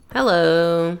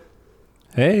Hello.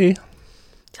 Hey,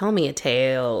 Tell me a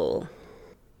tale.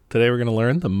 today we're going to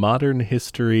learn the modern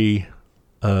history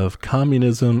of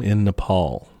communism in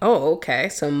Nepal. Oh, okay.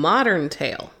 So modern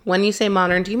tale. When you say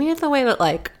modern, do you mean it the way that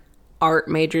like art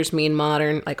majors mean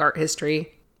modern, like art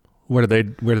history? Where do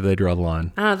they draw the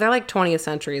line? I don't know. They're like 20th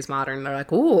century is modern. They're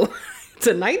like, ooh, it's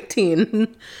a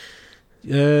 19.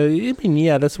 I mean,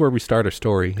 yeah, that's where we start our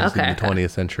story, is in the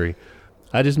 20th century.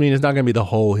 I just mean it's not going to be the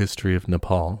whole history of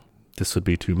Nepal. This would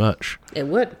be too much. It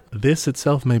would. This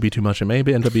itself may be too much. It may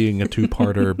end up being a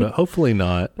two-parter, but hopefully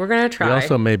not. We're going to try. We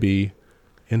also may be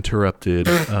interrupted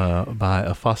by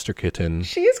a foster kitten.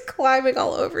 She's climbing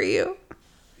all over you.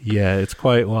 Yeah, it's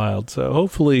quite wild. So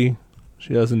hopefully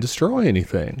she doesn't destroy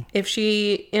anything. If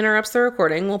she interrupts the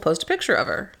recording, we'll post a picture of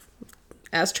her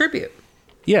as tribute.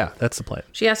 Yeah, that's the plan.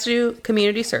 She has to do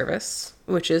community service,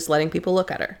 which is letting people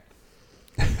look at her.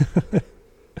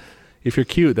 If you're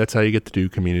cute, that's how you get to do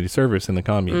community service in the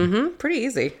commune. Mm-hmm. Pretty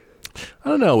easy. I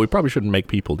don't know. We probably shouldn't make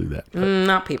people do that.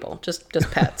 Not people, just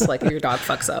pets, like if your dog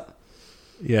fucks up.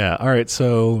 Yeah. All right.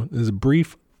 So this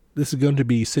is going to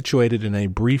be situated in a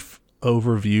brief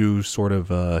overview sort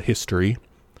of history.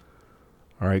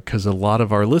 All right. Because a lot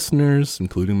of our listeners,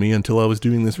 including me until I was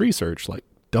doing this research,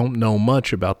 don't know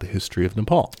much about the history of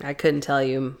Nepal. I couldn't tell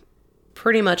you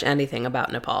pretty much anything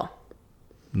about Nepal.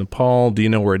 Nepal, do you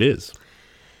know where it is?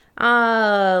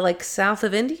 Like south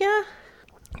of India?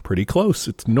 Pretty close.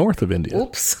 It's north of India.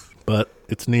 Oops. But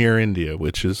it's near India,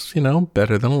 which is,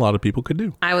 better than a lot of people could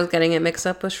do. I was getting it mixed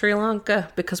up with Sri Lanka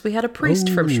because we had a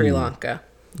priest from Sri Lanka.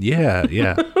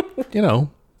 Yeah.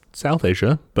 South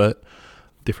Asia, but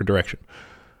different direction.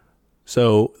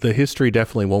 So the history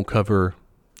definitely won't cover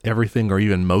everything or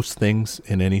even most things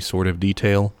in any sort of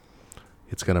detail.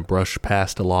 It's going to brush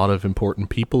past a lot of important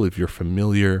people if you're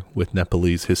familiar with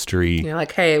Nepalese history. You're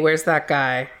like, hey, where's that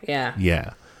guy? Yeah.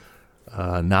 Yeah.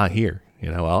 Not here.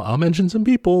 I'll mention some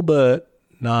people, but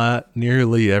not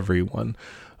nearly everyone.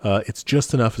 It's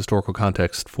just enough historical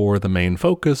context for the main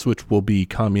focus, which will be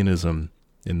communism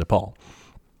in Nepal.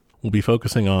 We'll be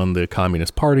focusing on the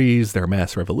communist parties, their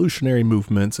mass revolutionary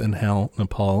movements, and how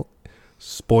Nepal,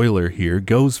 spoiler here,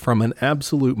 goes from an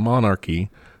absolute monarchy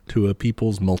to a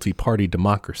people's multi-party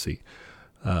democracy,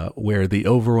 where the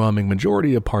overwhelming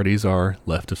majority of parties are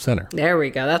left of center. There we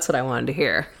go. That's what I wanted to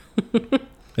hear.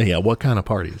 Yeah, what kind of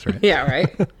parties, right? Yeah,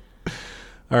 right?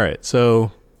 All right,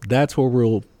 so that's where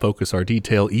we'll focus our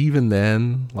detail. Even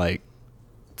then,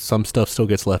 some stuff still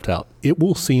gets left out. It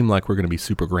will seem like we're going to be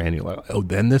super granular. Oh,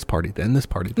 then this party, then this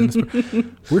party, then this party.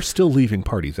 We're still leaving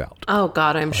parties out. Oh,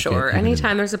 God, I'm sure.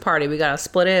 Anytime there's a party, we got to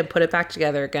split it and put it back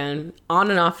together again. On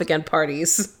and off again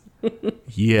parties.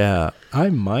 Yeah,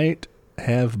 I might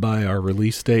have, by our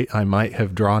release date, I might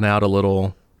have drawn out a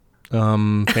little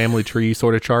family tree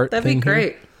sort of chart. That'd be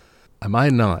great. Here. I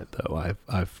might not, though.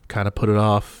 I've kind of put it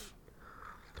off.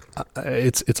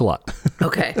 It's a lot.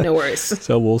 Okay, no worries.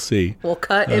 So we'll see. We'll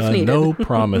cut if needed. No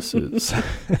promises.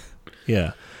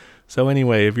 Yeah. So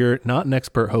anyway, if you're not an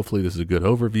expert, hopefully this is a good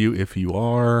overview. If you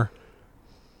are,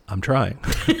 I'm trying.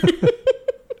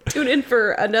 Tune in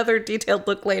for another detailed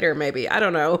look later, maybe. I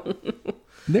don't know.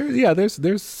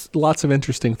 There's lots of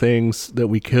interesting things that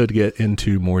we could get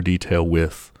into more detail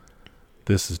with.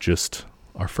 This is just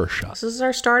our first shot. This is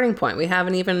our starting point. We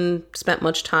haven't even spent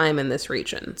much time in this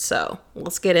region, so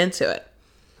let's get into it.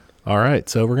 All right,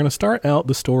 so we're going to start out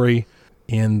the story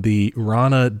in the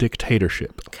Rana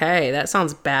dictatorship. Okay, that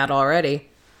sounds bad already.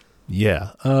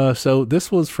 Yeah, so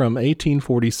this was from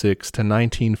 1846 to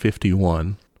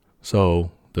 1951.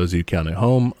 So those of you counting at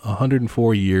home,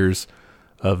 104 years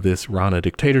of this Rana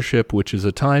dictatorship, which is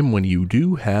a time when you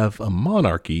do have a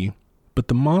monarchy, but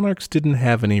the monarchs didn't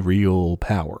have any real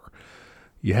power.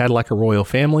 You had like a royal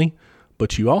family,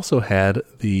 but you also had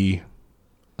the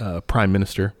prime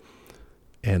minister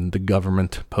and the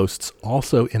government posts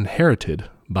also inherited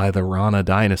by the Rana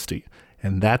dynasty,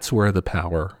 and that's where the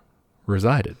power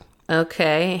resided.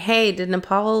 Okay. Hey, did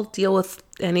Nepal deal with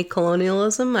any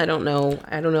colonialism? I don't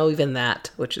know even that,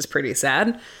 which is pretty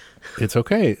sad. It's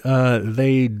okay.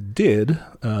 They did.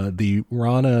 The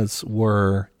Ranas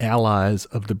were allies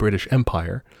of the British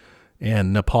Empire,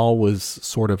 and Nepal was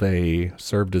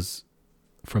served as,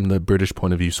 from the British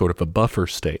point of view, sort of a buffer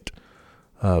state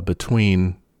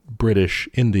between British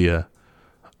India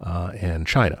and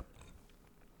China.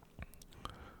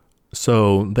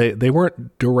 So they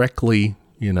weren't directly,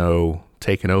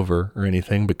 taken over or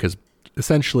anything, because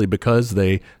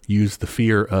they used the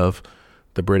fear of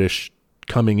the British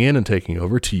coming in and taking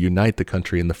over to unite the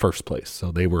country in the first place.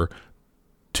 So they were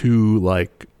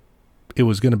it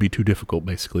was going to be too difficult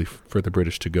basically for the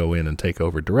British to go in and take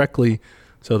over directly.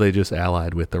 So they just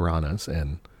allied with the Ranas,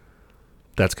 and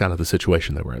that's kind of the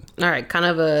situation that we're in. All right, kind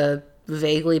of a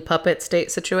vaguely puppet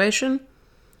state situation.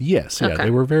 Yes, yeah, Okay.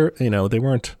 they were very, they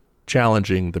weren't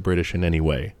challenging the British in any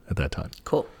way at that time.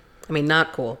 Cool. I mean,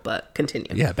 not cool, but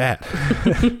continue. Yeah, bad.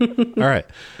 All right.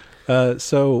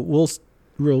 So we'll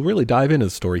really dive into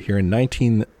the story here in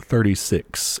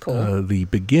 1936, Cool. the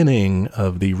beginning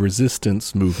of the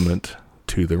resistance movement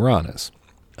to the Ranas.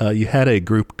 You had a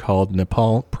group called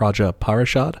Nepal Praja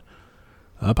Parishad.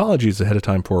 Apologies ahead of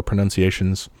time for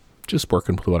pronunciations. Just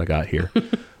working with what I got here.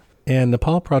 And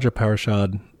Nepal Praja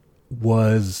Parishad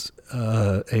was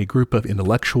a group of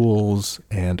intellectuals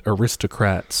and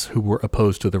aristocrats who were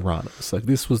opposed to the Ranas. Like,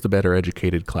 this was the better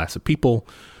educated class of people,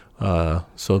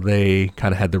 so they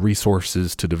kind of had the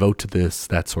resources to devote to this,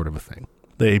 that sort of a thing.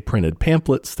 They printed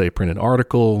pamphlets, they printed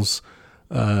articles.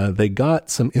 They got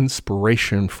some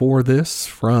inspiration for this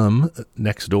from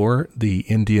next door, the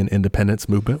Indian independence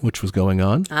movement, which was going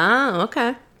on. Ah,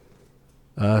 okay.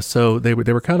 So they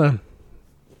were kind of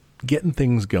getting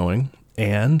things going,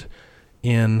 and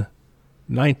in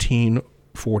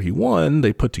 1941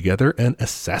 they put together an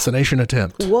assassination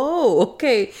attempt. Whoa,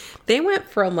 okay. They went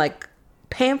from like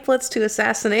pamphlets to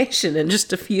assassination in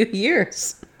just a few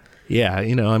years. Yeah,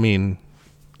 I mean,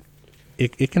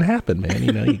 it can happen, man.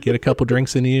 You get a couple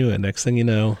drinks into you, and next thing you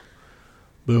know,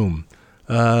 boom.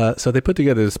 So they put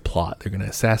together this plot. They're going to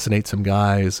assassinate some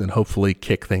guys and hopefully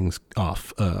kick things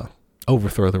off,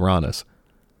 overthrow the Ranas.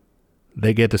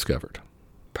 They get discovered.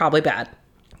 Probably bad.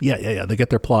 Yeah. They get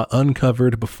their plot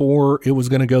uncovered before it was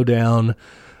going to go down,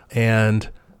 and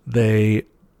they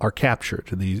are captured.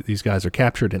 These guys are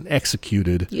captured and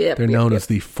executed. They're known as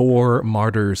the Four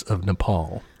Martyrs of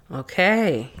Nepal.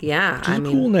 Okay. Yeah. Which is a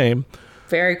cool name.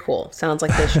 Very cool. Sounds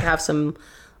like they should have some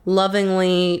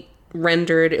lovingly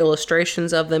rendered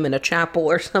illustrations of them in a chapel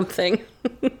or something.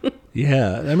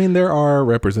 Yeah. I mean, there are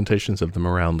representations of them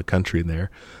around the country there,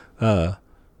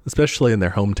 especially in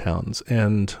their hometowns.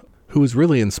 And who was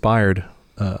really inspired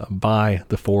by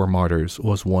the Four Martyrs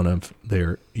was one of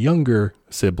their younger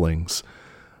siblings.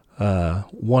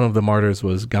 One of the martyrs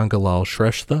was Gangalal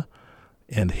Shrestha,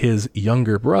 and his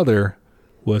younger brother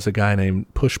was a guy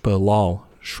named Pushpa Lal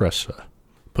Shrestha.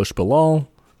 Pushpa Lal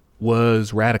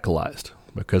was radicalized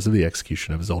because of the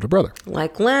execution of his older brother.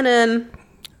 Like Lenin.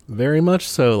 Very much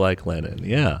so like Lenin,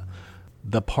 yeah.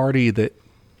 The party that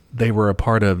they were a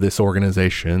part of, this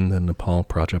organization, the Nepal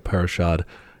Praja Parishad,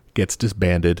 gets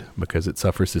disbanded because it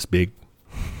suffers this big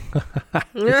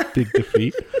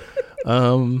defeat.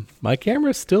 My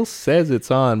camera still says it's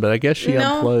on, but I guess she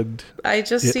unplugged. I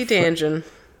just see Danjin.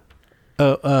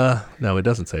 No, it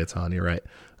doesn't say it's on. You're right.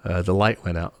 The light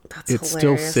went out. It's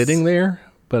still sitting there,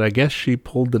 but I guess she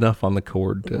pulled enough on the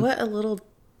cord. What a little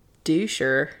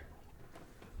doucher.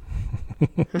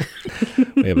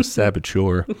 We have a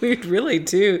saboteur. We really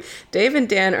do. Dave and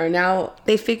Dan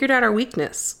they figured out our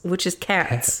weakness, which is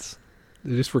cats.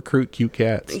 They just recruit cute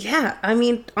cats. Yeah, I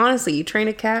mean, honestly, you train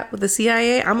a cat with the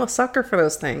CIA, I'm a sucker for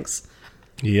those things.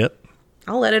 Yep.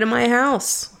 I'll let it in my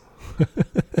house.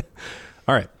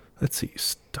 All right. Let's see.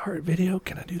 Start video.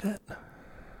 Can I do that?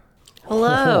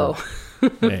 Hello.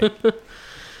 Hey.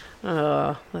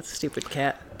 Oh, that stupid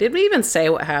cat. Did we even say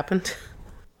what happened?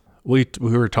 We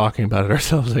were talking about it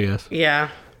ourselves, I guess. Yeah.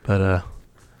 But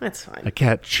That's fine. a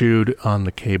cat chewed on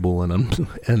the cable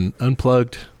and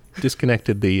unplugged,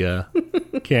 disconnected the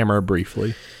camera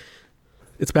briefly.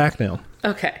 It's back now.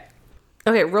 Okay,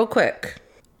 real quick.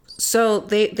 So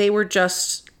they were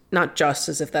not just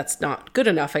as if that's not good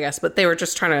enough, I guess, but they were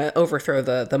just trying to overthrow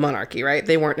the monarchy, right?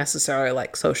 They weren't necessarily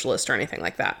like socialist or anything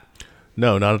like that.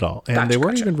 No, not at all. And they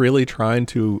weren't Gotcha. even really trying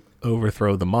to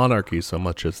overthrow the monarchy so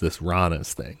much as this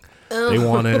Ranas thing. They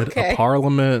wanted okay. a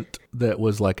parliament that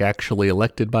was like actually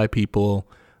elected by people.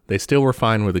 They still were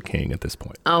fine with the king at this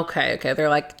point. Okay. They're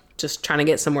like just trying to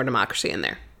get some more democracy in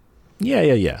there. Yeah.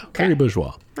 Okay. Very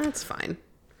bourgeois. That's fine.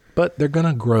 But they're going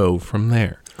to grow from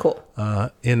there. Cool.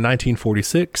 In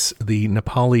 1946, the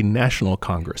Nepali National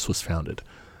Congress was founded.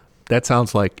 That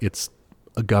sounds like it's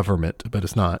a government, but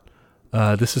it's not.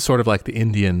 This is sort of like the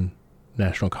Indian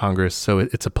National Congress, so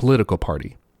it's a political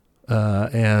party.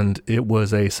 And it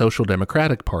was a social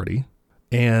democratic party,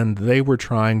 and they were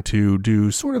trying to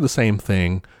do sort of the same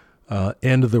thing,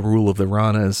 end the rule of the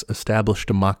Ranas, establish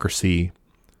democracy.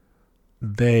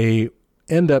 They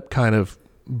end up kind of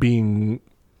being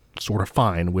sort of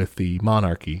fine with the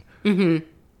monarchy. Mm-hmm.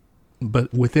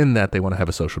 But within that, they want to have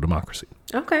a social democracy.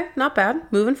 Okay, not bad.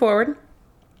 Moving forward.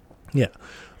 Yeah.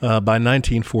 By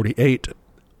 1948,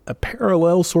 a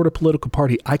parallel sort of political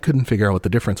party. I couldn't figure out what the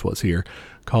difference was here,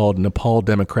 called Nepal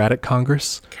Democratic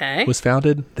Congress. Okay. Was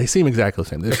founded. They seem exactly the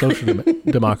same. They're social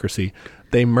democracy.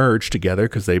 They merged together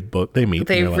because they meet.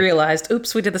 They like, realized,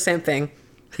 oops, we did the same thing.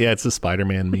 yeah, it's a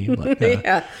Spider-Man meme. Like,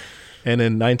 Yeah. And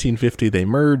in 1950, they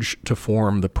merged to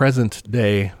form the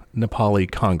present-day Nepali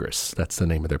Congress. That's the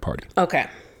name of their party. Okay.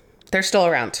 They're still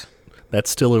around.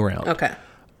 That's still around. Okay.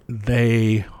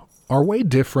 They are way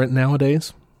different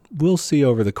nowadays. We'll see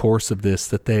over the course of this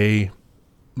that they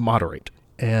moderate.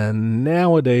 And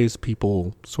nowadays,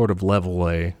 people sort of level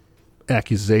a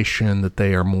accusation that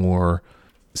they are more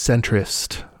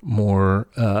centrist, more,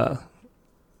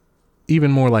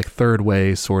 even more like third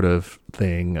way sort of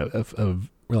thing of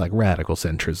like radical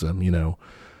centrism, you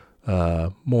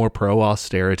know, more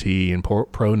pro-austerity and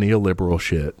pro-neoliberal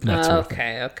shit. That sort of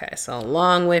thing. Okay. So a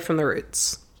long way from the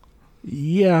roots.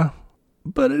 Yeah,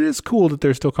 but it is cool that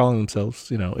they're still calling themselves,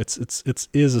 you know, it's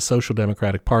a social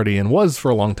democratic party and was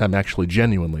for a long time actually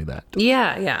genuinely that.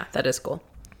 Yeah, that is cool.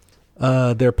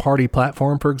 Their party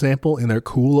platform, for example, in their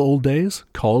cool old days,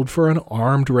 called for an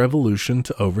armed revolution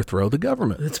to overthrow the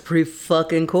government. It's pretty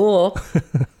fucking cool.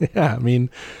 Yeah, I mean...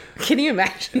 Can you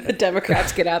imagine the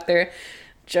Democrats get out there,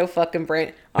 Joe fucking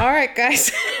Brain, all right,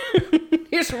 guys,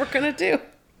 here's what we're going to do.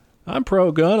 I'm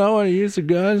pro-gun. I want to use the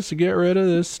guns to get rid of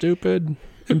this stupid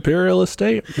imperial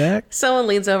estate, Mac. Someone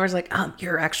leans over and is like,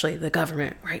 you're actually the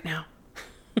government right now.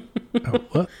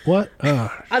 What?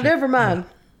 Never mind.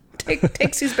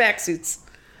 Takes these backseats.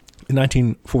 In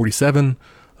 1947,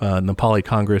 Nepali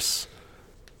Congress,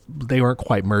 they weren't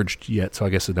quite merged yet, so I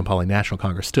guess the Nepali National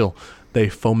Congress still, they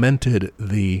fomented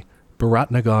the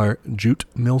Biratnagar jute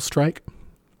mill strike,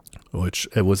 which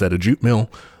it was at a jute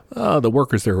mill. The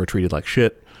workers there were treated like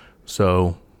shit,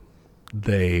 so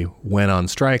they went on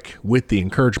strike with the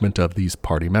encouragement of these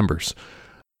party members.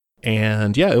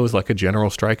 And yeah, it was like a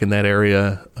general strike in that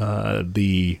area.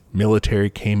 The military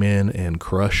came in and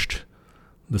crushed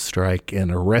the strike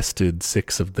and arrested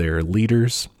 6 of their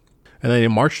leaders. And they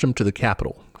marched them to the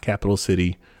capital. Capital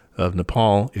city of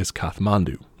Nepal is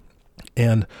Kathmandu.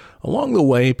 And along the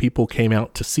way, people came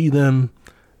out to see them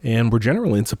and were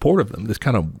generally in support of them. This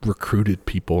kind of recruited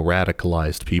people,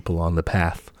 radicalized people on the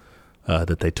path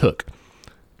that they took.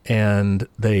 And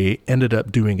they ended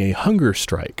up doing a hunger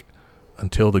strike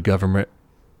until the government,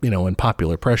 you know, and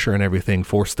popular pressure and everything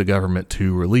forced the government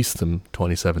to release them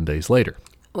 27 days later.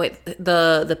 Wait,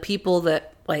 the people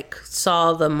that like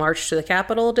saw the march to the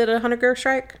Capitol did a hunger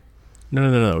strike?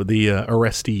 No. The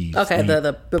arrestees. Okay,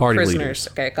 the party prisoners. leaders.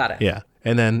 Okay, got it. Yeah.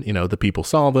 And then, you know, the people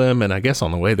saw them, and I guess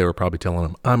on the way they were probably telling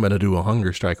them, I'm going to do a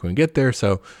hunger strike when we get there.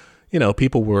 So, you know,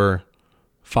 people were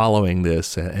following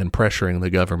this and pressuring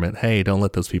the government, hey, don't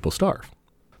let those people starve.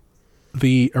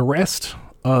 The arrest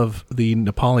of the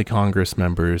Nepali Congress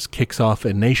members kicks off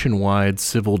a nationwide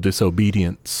civil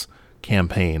disobedience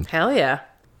campaign. Hell yeah.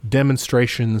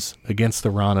 Demonstrations against the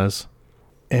Ranas.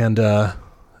 And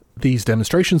these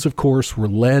demonstrations, of course, were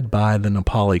led by the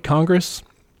Nepali Congress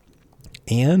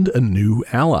and a new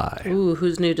ally. Ooh,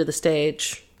 who's new to the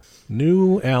stage?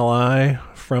 New ally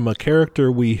from a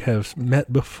character we have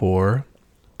met before,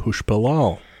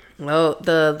 Pushpalal. Oh,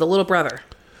 the little brother.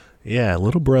 Yeah,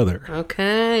 little brother.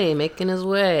 Okay, making his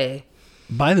way.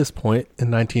 By this point, in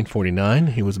 1949,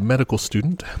 he was a medical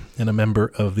student and a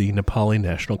member of the Nepali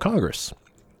National Congress.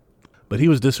 But he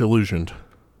was disillusioned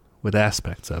with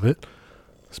aspects of it,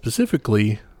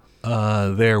 specifically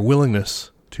their willingness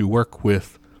to work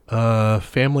with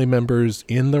family members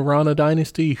in the Rana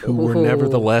dynasty who were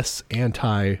nevertheless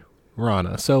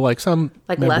anti-Rana. So, like, some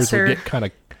members would get kind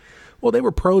of... Well, they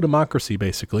were pro-democracy,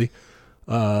 basically.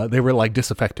 They were like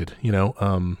disaffected, you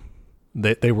know.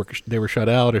 They were shut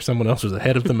out, or someone else was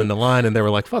ahead of them in the line, and they were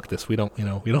like, "Fuck this, we don't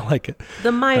like it."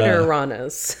 The minor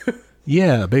Ranas.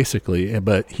 Yeah, basically.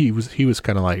 But he was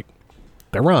kind of like,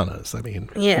 they're Ranas. I mean,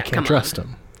 yeah, I can't trust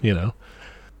them, you know.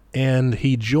 And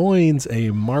he joins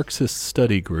a Marxist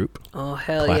study group. Oh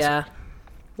hell Classic. yeah!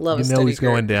 Love a You know study he's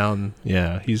group. going down.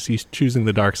 Yeah, he's choosing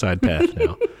the dark side path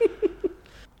now.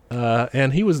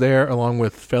 And he was there along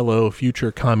with fellow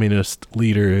future communist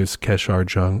leaders Keshar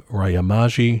Jung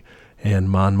Rayamaji and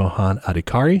Manmohan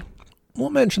Adhikari.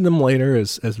 We'll mention them later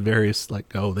as various,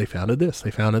 like, oh, they founded this,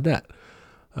 they founded that.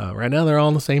 Right now they're all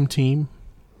on the same team.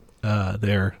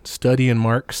 They're studying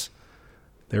Marx.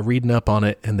 They're reading up on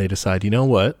it, and they decide, you know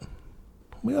what?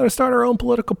 We ought to start our own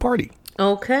political party.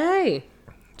 Okay.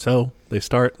 So they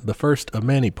start the first of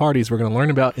many parties we're going to learn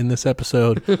about in this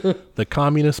episode, the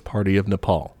Communist Party of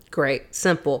Nepal. Great.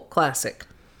 Simple. Classic.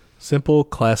 Simple,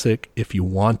 classic. If you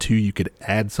want to, you could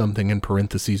add something in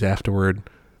parentheses afterward.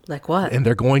 Like what? And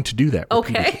they're going to do that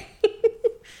repeatedly. Okay.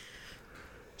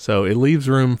 So it leaves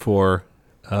room for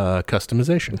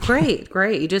customization.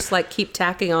 Great. You just like keep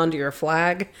tacking onto your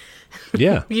flag.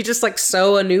 Yeah. You just like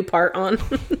sew a new part on.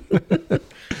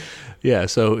 Yeah,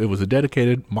 so it was a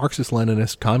dedicated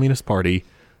Marxist-Leninist Communist Party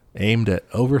aimed at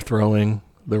overthrowing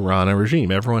the Rana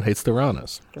regime. Everyone hates the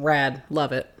Ranas. Rad.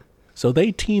 Love it. So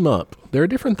they team up. They're a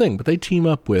different thing, but they team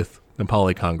up with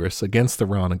Nepali Congress against the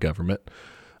Rana government.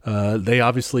 They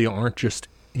obviously aren't just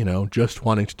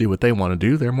wanting to do what they want to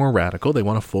do. They're more radical. They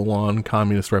want a full-on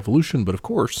communist revolution. But of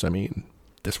course, I mean,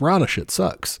 this Rana shit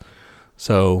sucks.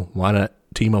 So why not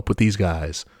team up with these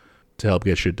guys to help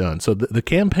get shit done? So the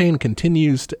campaign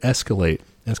continues to escalate.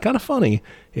 And it's kind of funny.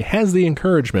 It has the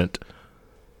encouragement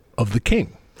of the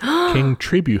king, King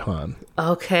Tribhuvan.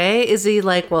 Okay. Is he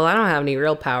like, well, I don't have any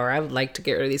real power. I would like to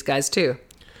get rid of these guys too.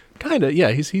 Kind of,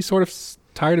 yeah. He's sort of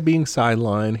tired of being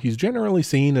sidelined. He's generally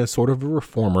seen as sort of a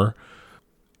reformer.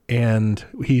 And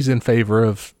he's in favor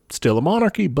of still a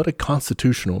monarchy, but a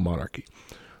constitutional monarchy.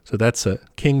 So that's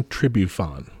King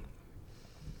Tribhuvan.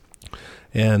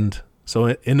 And so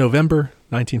in November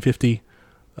 1950,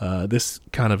 this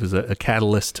kind of is a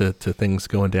catalyst to things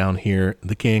going down here.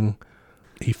 The king,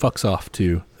 he fucks off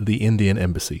to the Indian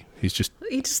embassy. He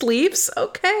just leaves?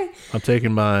 Okay. I'm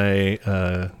taking my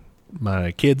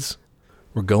my kids.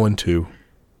 We're going to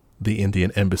the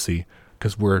Indian embassy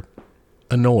because we're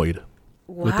annoyed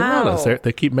with the Ranas.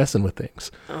 They keep messing with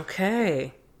things.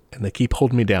 Okay. And they keep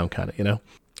holding me down, kind of,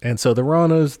 And so the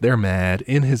Ranas, they're mad.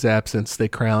 In his absence, they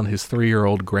crown his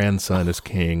 3-year-old grandson as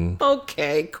king.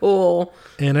 Okay, cool.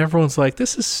 And everyone's like,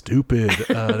 this is stupid.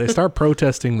 They start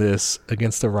protesting this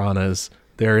against the Ranas.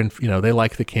 They're in, they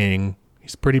like the king.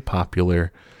 He's pretty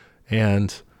popular.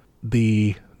 And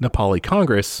the Nepali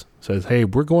Congress says, hey,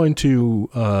 we're going to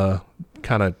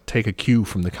kind of take a cue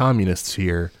from the communists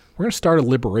here. We're going to start a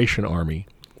liberation army.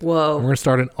 Whoa. We're going to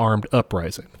start an armed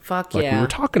uprising. Fuck like yeah. we were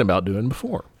talking about doing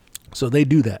before. So they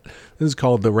do that. This is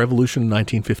called the Revolution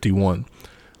 1951,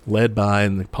 led by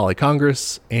the Nepali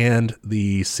Congress and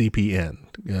the CPN,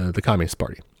 the Communist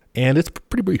Party. And it's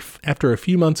pretty brief. After a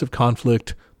few months of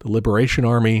conflict, the Liberation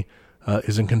Army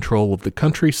is in control of the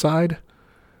countryside,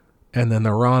 and then the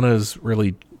Ranas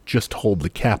really just hold the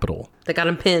capital. They got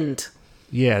him pinned.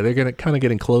 Yeah, they're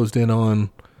getting closed in on.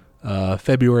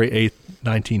 February 8th,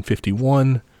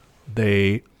 1951,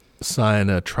 they sign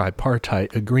a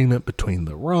tripartite agreement between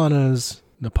the Ranas,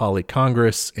 Nepali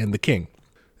Congress, and the king.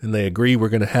 And they agree we're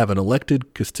going to have an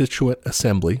elected constituent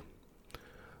assembly.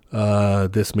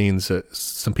 This means that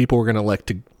some people were going to elect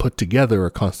to put together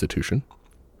a constitution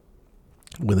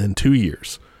within 2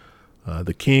 years.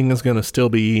 The king is going to still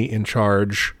be in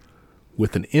charge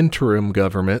with an interim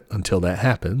government until that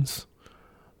happens.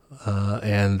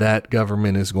 And that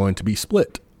government is going to be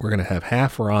split. We're going to have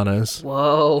half Ranas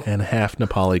and half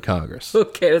Nepali Congress.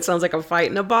 Okay, that sounds like a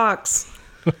fight in a box.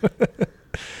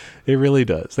 It really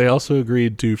does. They also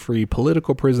agreed to free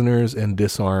political prisoners and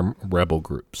disarm rebel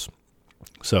groups.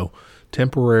 So,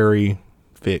 temporary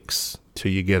fix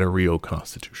till you get a real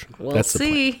constitution. That's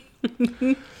see.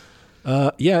 The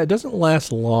plan. Yeah, it doesn't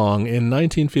last long. In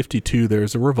 1952,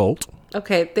 there's a revolt.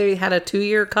 Okay, they had a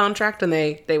 2-year contract and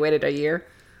they waited a year.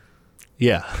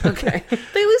 Yeah. Okay.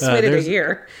 They at least waited a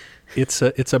year. It's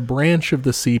a branch of the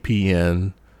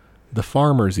CPN, the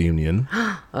Farmers Union.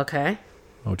 Okay.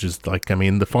 Which is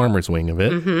the farmers' wing of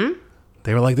it. Mm-hmm.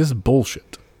 They were like, this is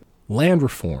bullshit. Land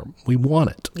reform. We want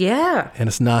it. Yeah. And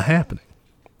it's not happening.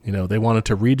 They wanted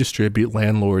to redistribute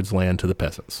landlords' land to the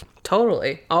peasants.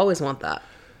 Totally. Always want that.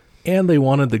 And they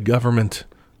wanted the government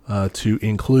to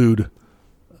include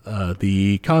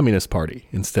the Communist Party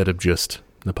instead of just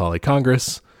Nepali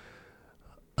Congress.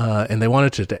 And they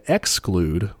wanted to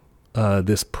exclude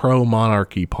this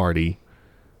pro-monarchy party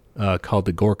called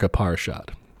the Gorkha Parishad.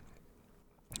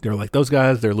 They were like, those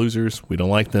guys, they're losers. We don't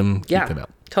like them. Keep them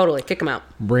out. Totally. Kick them out.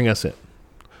 Bring us in.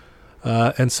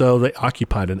 And so they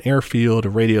occupied an airfield, a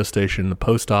radio station, the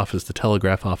post office, the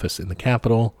telegraph office in the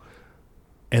capital.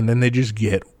 And then they just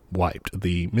get wiped.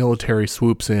 The military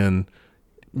swoops in,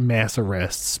 mass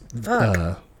arrests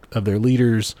of their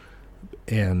leaders,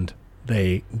 and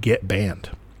they get banned.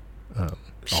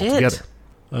 Altogether.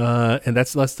 And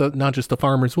that's not just the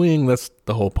farmers' wing, that's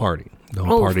the whole party. The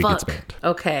whole party gets banned.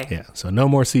 Okay. Yeah, so no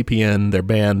more CPN, they're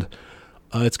banned.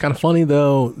 It's kind of funny,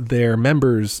 though, their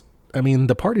members,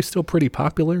 the party's still pretty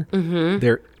popular. Mm-hmm.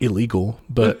 They're illegal,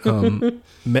 but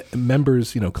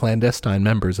members, clandestine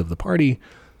members of the party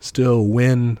still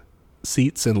win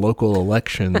seats in local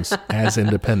elections as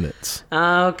independents.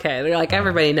 Okay. They're like,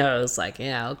 everybody knows. Like,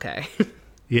 yeah, okay.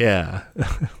 Yeah.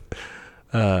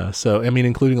 So, I mean,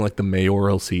 including like the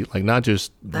mayoral seat, like not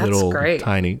just little great.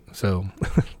 tiny. So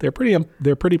they're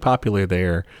pretty popular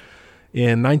there.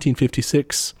 In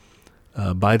 1956,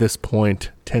 by this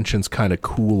point, tensions kind of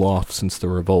cool off since the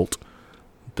revolt.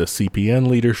 The CPN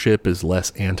leadership is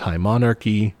less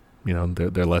anti-monarchy. You know,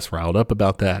 they're less riled up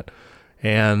about that.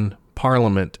 And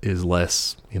Parliament is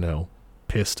less,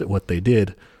 pissed at what they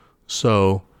did.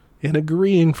 So in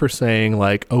agreeing for saying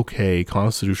like, okay,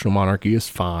 constitutional monarchy is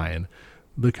fine,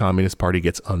 the Communist Party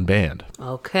gets unbanned.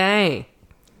 Okay.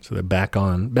 So they're back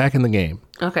in the game.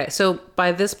 Okay, so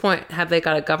by this point, have they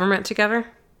got a government together?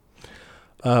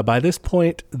 By this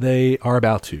point, they are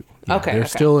about to. Yeah, Okay, They're okay.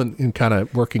 still in kind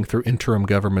of working through interim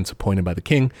governments appointed by the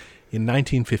king. In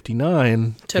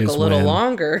 1959, Took a little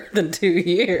longer than 2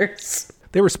 years.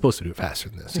 They were supposed to do it faster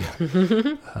than this,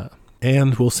 yeah.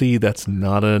 And we'll see that's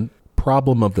not a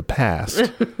problem of the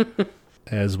past,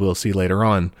 as we'll see later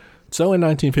on. So in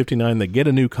 1959, they get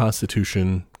a new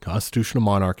constitution, constitutional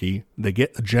monarchy. They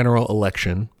get a general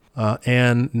election,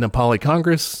 and Nepali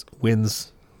Congress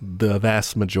wins the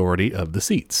vast majority of the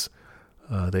seats.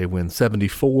 They win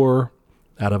 74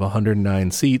 out of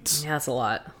 109 seats. Yeah, that's a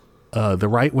lot. The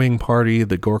right-wing party,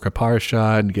 the Gorkha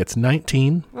Parishad, gets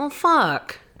 19, Well,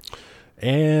 fuck.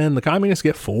 and the communists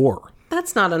get 4.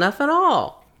 That's not enough at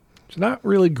all. It's not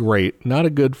really great. Not a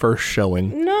good first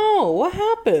showing. No, what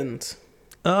happened?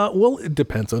 Well, it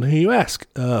depends on who you ask.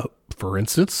 For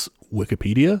instance,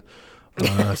 Wikipedia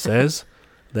says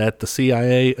that the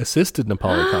CIA assisted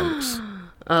Nepali Congress.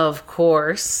 Of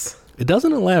course. It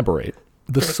doesn't elaborate.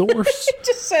 The source, It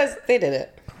just says they did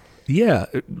it. yeah,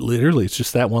 literally, it's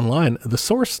just that one line. The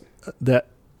source that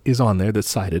is on there that's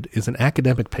cited is an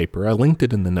academic paper. I linked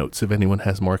it in the notes if anyone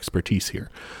has more expertise here.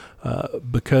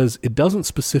 Because it doesn't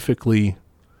specifically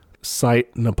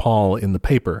cite Nepal in the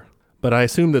paper, but I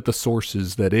assume that the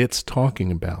sources that it's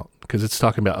talking about, because it's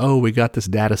talking about, oh, we got this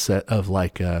data set of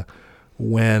like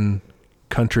when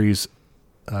countries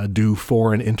do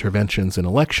foreign interventions in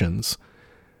elections,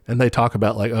 and they talk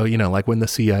about like, oh, like when the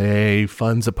CIA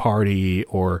funds a party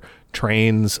or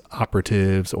trains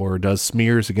operatives or does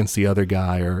smears against the other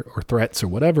guy or threats or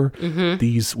whatever,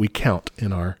 these we count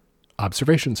in our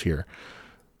observations here.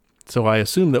 So I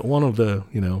assume that one of the,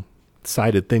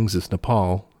 cited things is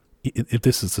Nepal, if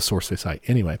this is the source they cite.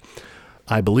 Anyway,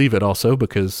 I believe it also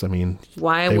because,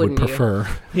 Why they would wouldn't you? prefer.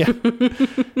 Yeah.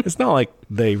 It's not like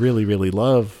they really, really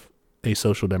love a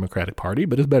social democratic party,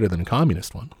 but it's better than a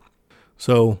communist one.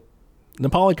 So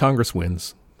Nepali Congress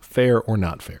wins, fair or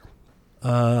not fair.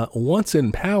 Once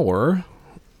in power,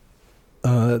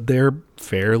 they're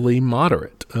fairly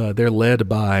moderate. They're led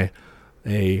by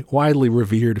a widely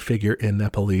revered figure in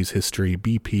Nepalese history,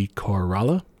 B.P.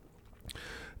 Koirala,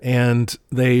 and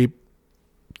they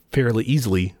fairly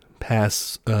easily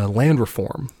pass land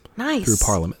reform Nice. through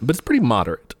parliament, but it's pretty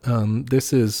moderate.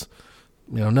 This is,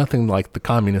 nothing like the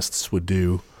communists would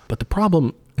do. But the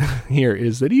problem here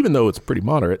is that even though it's pretty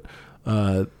moderate,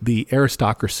 the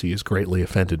aristocracy is greatly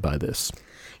offended by this.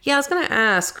 Yeah, I was going to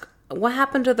ask, what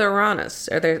happened to the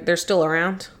Ranas? Are they're still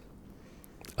around?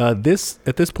 At this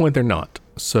point, they're not.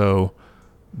 So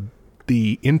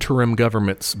the interim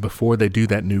governments, before they do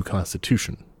that new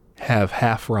constitution, have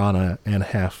half Rana and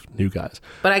half new guys.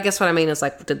 But I guess what I mean is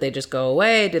like, did they just go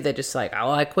away? Did they just like,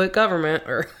 oh, I quit government?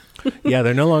 Or Yeah,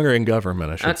 they're no longer in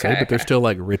government, I should say, but they're okay. still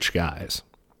like rich guys.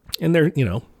 And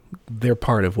they're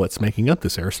part of what's making up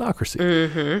this aristocracy.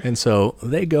 Mm-hmm. And so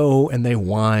they go and they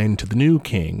whine to the new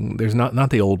king. There's not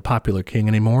the old popular king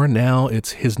anymore. Now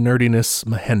it's His Nerdiness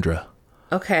Mahendra.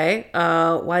 Okay,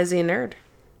 why is he a nerd?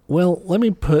 Well, let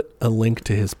me put a link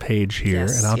to his page here,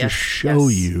 Yes, and I'll yes, just show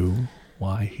yes. you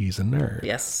why he's a nerd.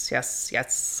 Yes.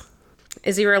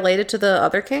 Is he related to the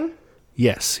other king?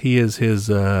 Yes, he is his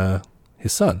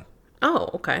son. Oh,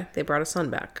 okay. They brought a son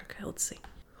back. Okay, let's see.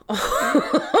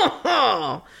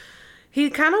 Oh, he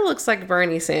kind of looks like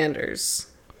Bernie Sanders,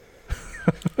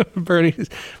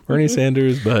 Bernie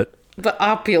Sanders, but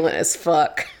opulent as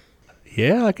fuck.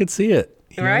 yeah, I could see it.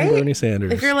 Young Right? Bernie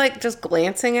Sanders. If you're like just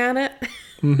glancing at it.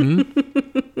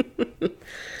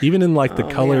 Even in like the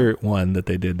color one that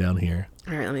they did down here.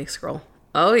 All right, let me scroll.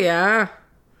 Oh, yeah.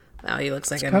 Now he looks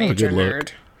like a kind of a major good look.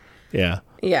 nerd. Yeah.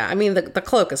 Yeah, I mean, the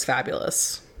cloak is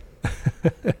fabulous.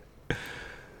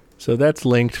 So that's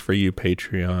linked for you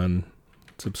Patreon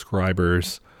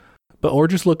subscribers. Or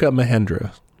just look up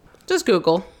Mahendra. Just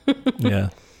Google. Yeah.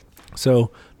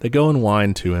 So they go and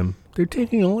whine to him. They're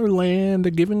taking all our land.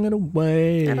 They're giving it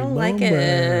away. I don't blah, like blah.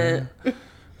 it.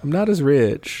 I'm not as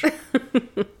rich.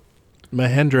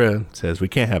 Mahendra says we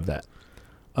can't have that.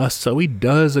 So he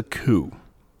does a coup.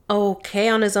 Okay,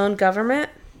 on his own government?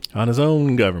 On his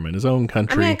own government, his own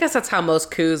country. I mean, I guess that's how most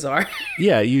coups are.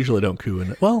 Yeah, you usually don't coup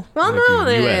in it. Well, Well, if no,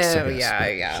 you're US, I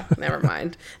guess, yeah. Never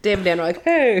mind. Dave and Dan are like,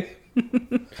 hey,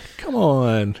 Come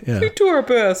on. Yeah. we do our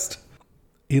best.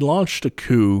 He launched a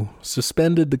coup,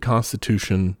 suspended the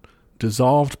constitution,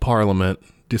 dissolved parliament,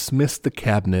 dismissed the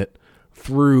cabinet,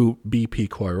 threw BP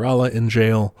Koirala in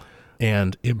jail,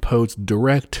 and imposed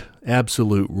direct,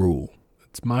 absolute rule.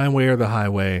 It's my way or the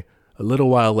highway. A little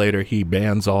while later, he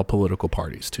bans all political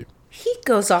parties, too. He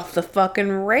goes off the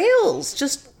fucking rails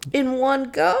just in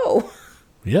one go.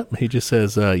 Yep, he just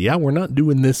says, yeah, we're not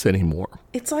doing this anymore.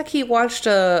 It's like he watched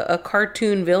a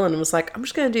cartoon villain and was like, I'm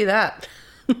just going to do that.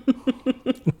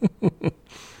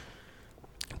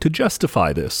 To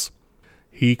justify this,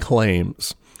 he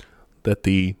claims that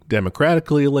the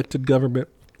democratically elected government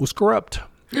was corrupt.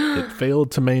 It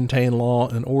failed to maintain law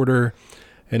and order,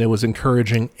 and it was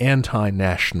encouraging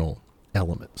anti-national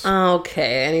elements.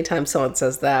 Okay, anytime someone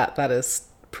says that, that is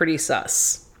pretty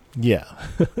sus. Yeah.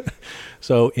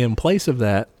 So in place of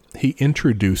that, he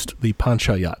introduced the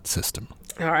panchayat system.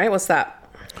 All right, what's that?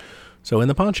 So in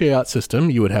the panchayat system,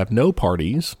 you would have no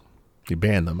parties. You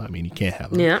ban them. I mean, you can't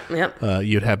have them. Yeah.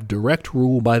 You'd have direct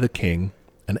rule by the king,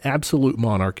 an absolute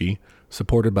monarchy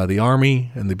supported by the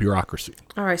army and the bureaucracy.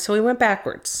 All right, so we went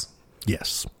backwards.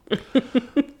 Yes.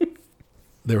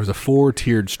 There was a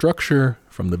 4-tiered structure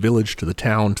from the village to the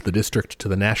town to the district to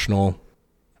the national,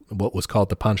 what was called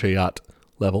the panchayat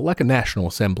level, like a national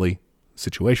assembly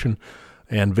situation.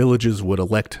 And villages would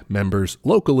elect members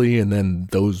locally, and then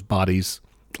those bodies,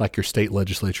 like your state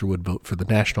legislature, would vote for the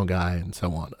national guy and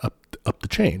so on, up the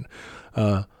chain.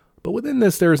 But within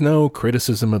this, there is no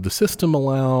criticism of the system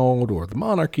allowed or the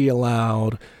monarchy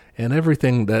allowed, and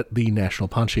everything that the national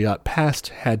panchayat passed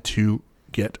had to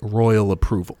get royal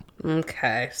approval.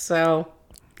 Okay, so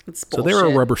it's bullshit. So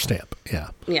they're a rubber stamp, yeah.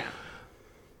 Yeah.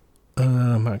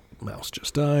 My mouse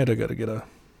just died. I got to get a,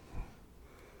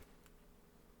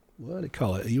 what do you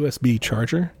call it, a USB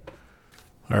charger?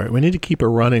 All right, we need to keep a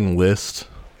running list.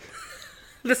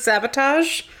 The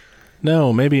sabotage?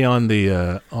 No, maybe on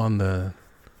the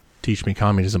Teach Me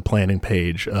Communism planning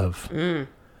page of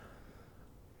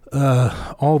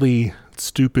all the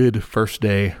stupid first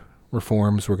day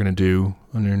reforms we're going to do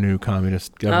under new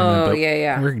communist government. Oh, but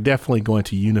yeah. We're definitely going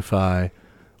to unify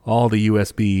all the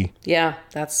USB Yeah,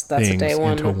 that's a things day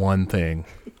one. into one thing.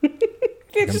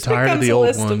 It I'm just tired of becomes the a old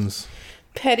list of ones.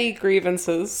 petty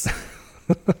grievances.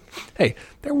 Hey,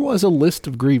 there was a list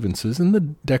of grievances in the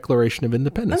Declaration of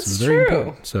Independence. That's It's very true.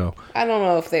 important. So I don't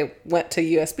know if they went to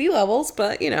USB levels,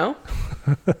 but you know.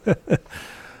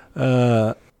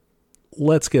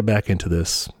 let's get back into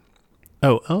this.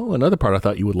 Oh, another part I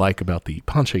thought you would like about the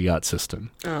panchayat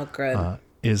system Oh, good.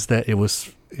 is that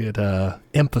it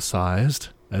emphasized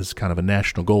as kind of a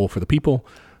national goal for the people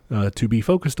to be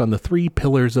focused on the 3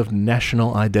 pillars of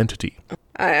national identity.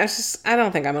 I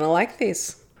don't think I'm going to like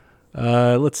these.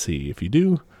 Let's see. If you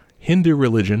do, Hindu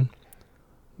religion,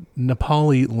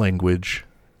 Nepali language,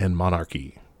 and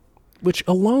monarchy, which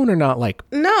alone are not like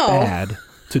No. bad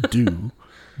to do,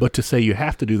 but to say you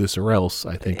have to do this or else,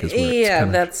 I think is where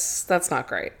Yeah, it's that's not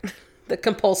great. The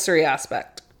compulsory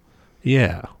aspect.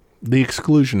 yeah, the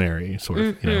exclusionary sort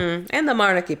of, you know. And the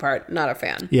monarchy part, not a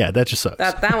fan. Yeah, that just sucks.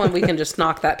 That one we can just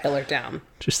knock that pillar down.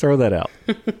 Just throw that out.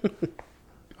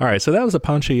 All right, so that was the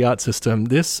panchayat system.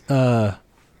 This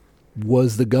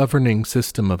was the governing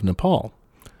system of Nepal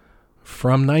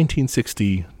from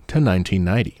 1960 to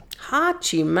 1990.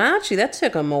 Hachi machi, that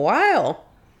took them a while.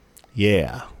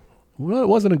 Yeah. Well, it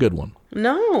wasn't a good one.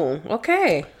 No,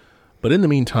 okay. But in the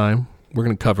meantime, we're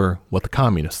going to cover what the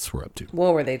communists were up to.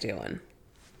 What were they doing?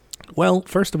 Well,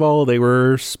 first of all, they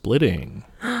were splitting.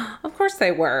 Of course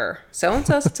they were.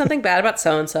 So-and-so said something bad about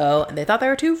so-and-so, and they thought they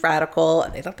were too radical,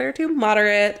 and they thought they were too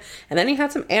moderate, and then you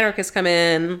had some anarchists come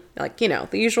in, like, you know,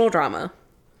 the usual drama.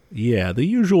 Yeah, the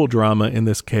usual drama in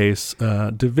this case.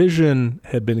 Division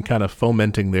had been kind of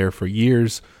fomenting there for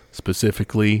years,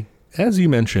 specifically, as you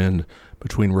mentioned,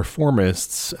 between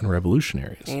reformists and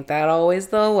revolutionaries. Ain't that always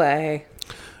the way?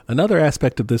 Another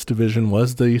aspect of this division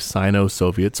was the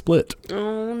Sino-Soviet split.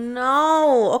 Oh,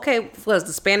 no. Okay, was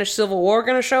the Spanish Civil War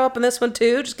going to show up in this one,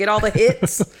 too? Just get all the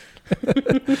hits?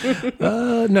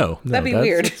 No. That'd be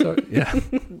weird. Yeah.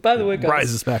 By the way, guys.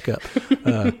 Rises back up.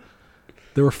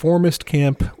 The reformist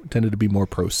camp tended to be more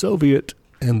pro-Soviet,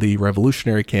 and the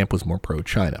revolutionary camp was more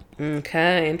pro-China.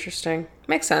 Okay, interesting.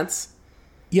 Makes sense.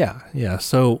 Yeah.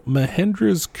 So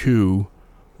Mahendra's coup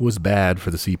was bad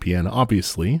for the CPN,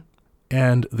 obviously,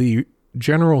 and the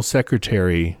general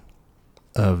secretary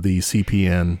of the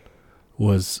CPN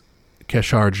was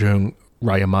Kesharjung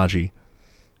Rayamaji.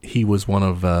 He was one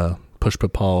of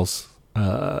Pushpapal's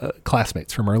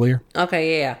classmates from earlier.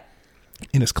 Okay, yeah.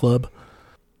 In his club.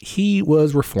 He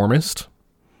was reformist,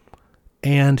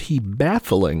 and he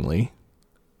bafflingly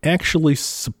actually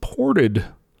supported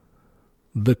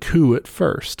the coup at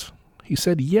first. He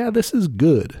said, yeah, this is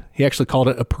good. He actually called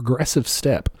it a progressive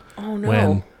step. Oh,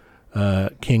 no. When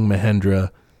King Mahendra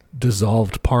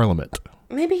dissolved parliament.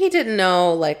 Maybe he didn't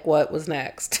know, like, what was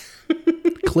next.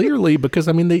 Clearly, because,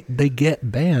 I mean, they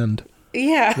get banned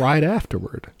right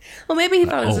afterward. Well, maybe he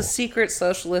thought it was a secret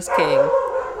socialist king.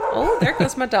 Oh, there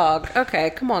goes my dog. Okay,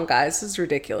 come on, guys. This is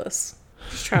ridiculous.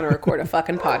 Just trying to record a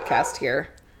fucking podcast here.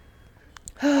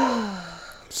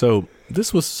 So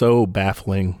this was so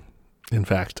baffling, in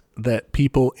fact, that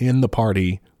people in the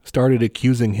party started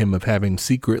accusing him of having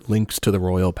secret links to the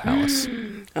royal palace.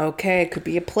 Okay, could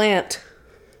be a plant.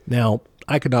 Now,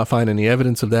 I could not find any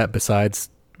evidence of that besides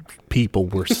people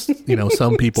were,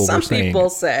 some people were saying. Some people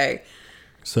say.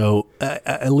 So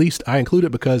at least I include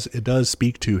it because it does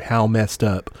speak to how messed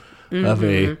up of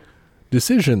a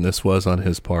decision this was on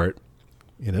his part.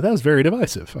 That was very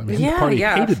divisive. I mean, the party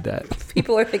hated that. If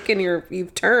people are thinking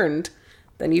you've turned,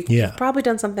 then you've probably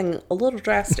done something a little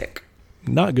drastic.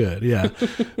 Not good, yeah.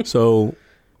 So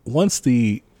once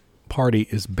the party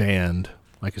is banned,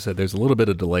 like I said, there's a little bit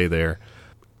of delay there.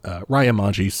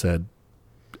 Rayamaji said,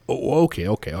 oh, okay,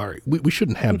 all right. We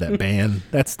shouldn't have that ban.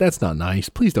 That's not nice.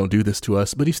 Please don't do this to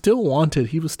us. But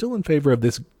he was still in favor of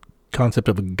this concept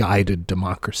of a guided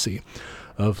democracy,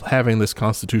 of having this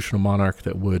constitutional monarch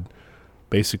that would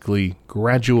basically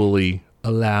gradually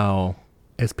allow,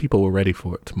 as people were ready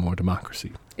for it, to more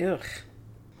democracy. Ugh.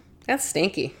 That's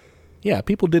stinky. Yeah,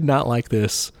 people did not like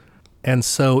this. And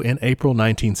so in April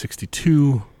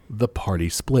 1962, the party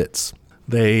splits.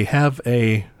 They have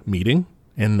a meeting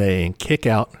and they kick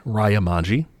out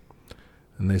Rayamaji.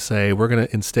 And they say, we're going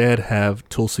to instead have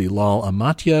Tulsi Lal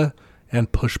Amatya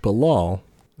and Pushpa Lal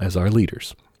as our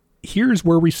leaders. Here's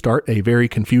where we start a very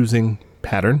confusing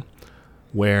pattern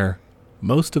where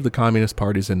most of the communist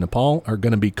parties in Nepal are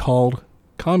going to be called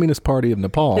Communist Party of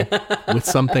Nepal with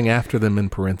something after them in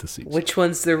parentheses. Which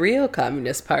one's the real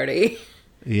Communist Party?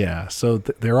 Yeah, so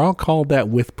they're all called that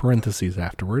with parentheses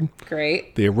afterward.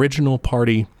 Great. The original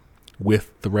party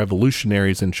with the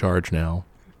revolutionaries in charge now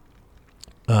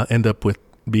end up with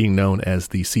being known as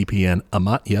the CPN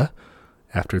Amatya,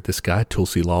 after this guy,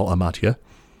 Tulsi Lal Amatya.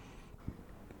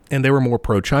 And they were more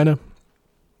pro-China.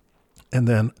 And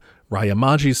then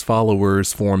Rayamaji's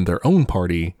followers formed their own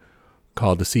party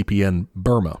called the CPN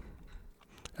Burma,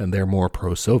 and they're more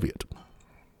pro-Soviet.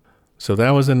 So that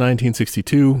was in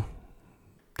 1962.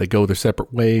 They go their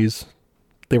separate ways.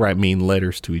 They write mean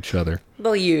letters to each other.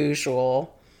 The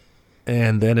usual.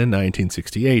 And then in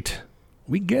 1968,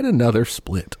 we get another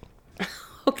split.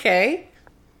 Okay.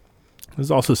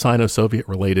 There's also Sino-Soviet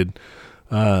related.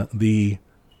 The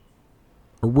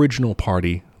original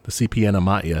party, the CPN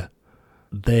Amatya,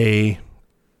 they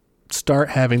start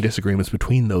having disagreements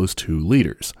between those two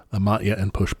leaders, Amatya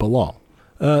and Pushpa Lal.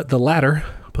 The latter,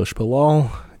 Pushpa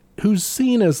Lal, who's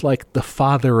seen as like the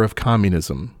father of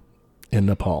communism in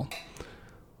Nepal,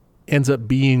 ends up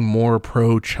being more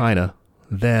pro-China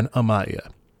than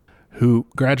Amatya, who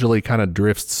gradually kind of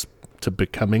drifts to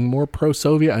becoming more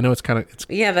pro-Soviet. I know it's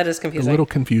that is confusing. A little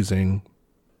confusing.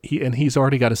 He's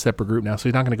already got a separate group now, so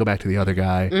he's not going to go back to the other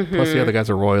guy. Mm-hmm. Plus, the other guys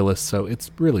are royalists, so it's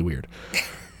really weird.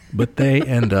 But they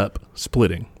end up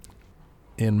splitting.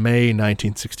 In May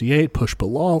 1968, Pushpa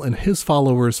Lal and his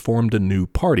followers formed a new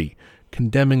party,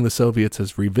 condemning the Soviets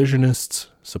as revisionists,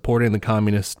 supporting the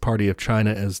Communist Party of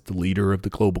China as the leader of the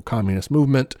global communist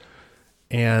movement,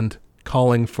 and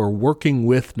calling for working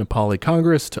with Nepali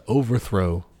Congress to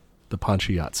overthrow the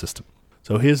Panchayat system.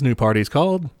 So his new party is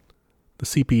called the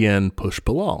CPN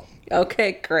Pushpa Lal.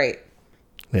 Okay, great.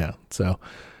 Yeah, so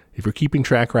if you're keeping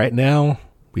track right now,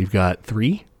 we've got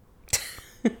three.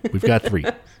 We've got three.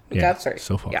 Got three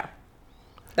so far. Yeah,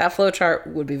 that flowchart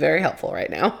would be very helpful right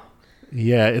now.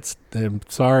 Yeah, I'm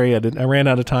sorry, I ran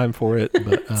out of time for it,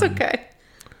 but it's okay.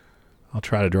 I'll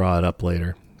try to draw it up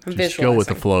later. Just go with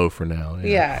the flow for now.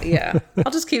 Yeah.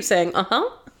 I'll just keep saying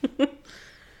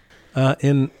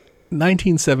In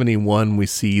 1971, we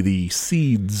see the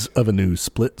seeds of a new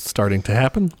split starting to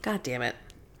happen. God damn it!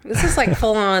 This is like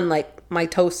full on like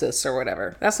mitosis or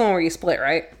whatever. That's the one where you split,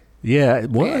 right? Yeah,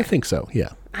 well, I think so. Yeah,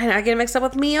 I get mixed up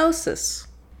with meiosis.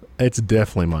 It's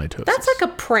definitely mitosis. That's like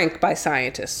a prank by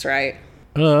scientists, right?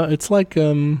 It's like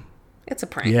it's a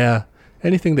prank. Yeah,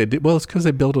 anything they do. Well, it's because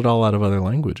they build it all out of other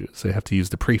languages. They have to use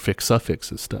the prefix,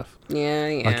 suffixes stuff.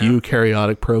 Yeah. Like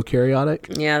eukaryotic,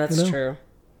 prokaryotic. Yeah, that's true.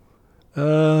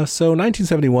 So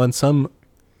 1971, some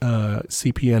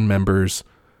CPN members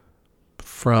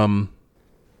from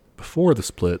before the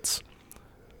splits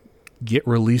get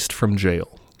released from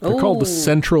jail. They're called the Ooh.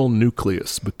 Central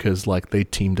Nucleus because, like, they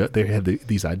teamed up. They had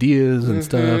these ideas and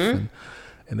stuff,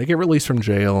 and they get released from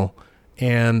jail,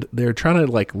 and they're trying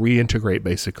to, like, reintegrate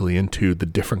basically into the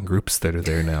different groups that are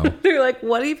there now. They're like,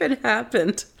 what even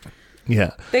happened?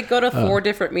 Yeah. They go to 4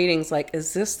 different meetings. Like,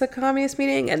 is this the communist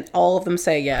meeting? And all of them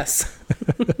say yes.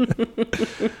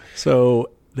 So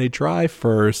they try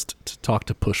first to talk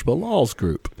to Pushpa-Lal's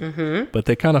group, but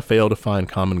they kind of fail to find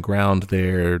common ground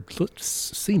there,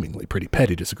 seemingly pretty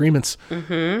petty disagreements.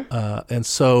 And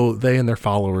so they and their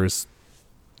followers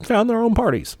found their own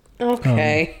parties.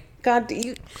 Okay. God,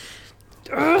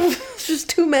 it's just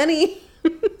too many.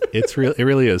 It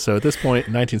really is. So at this point,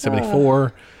 in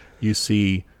 1974, you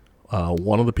see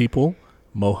one of the people,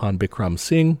 Mohan Bikram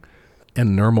Singh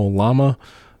and Nirmal Lama,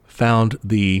 found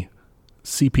the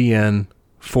CPN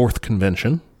Fourth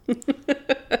Convention.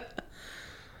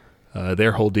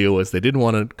 Their whole deal was they didn't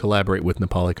want to collaborate with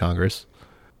Nepali Congress.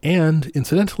 And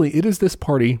incidentally, it is this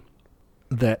party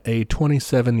that a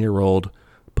 27-year-old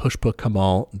Pushpa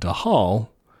Kamal Dahal,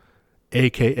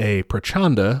 a.k.a.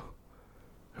 Prachanda,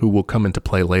 who will come into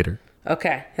play later.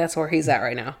 Okay, that's where he's at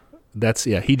right now.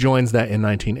 He joins that in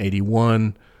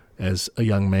 1981 as a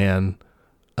young man.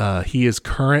 He is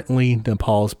currently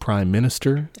Nepal's prime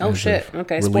minister. Oh, shit.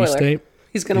 Okay, release spoiler. date.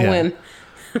 He's going to win.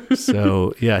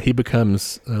 So, he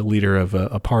becomes a leader of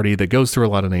a party that goes through a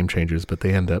lot of name changes, but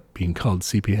they end up being called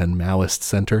CPN Maoist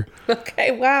Center.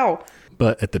 Okay, wow.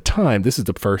 But at the time, this is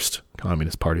the first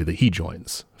communist party that he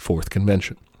joins, Fourth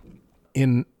Convention.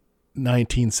 In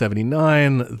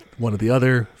 1979, one of the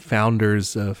other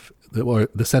founders of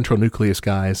the Central Nucleus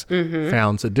guys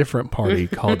founds a different party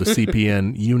called the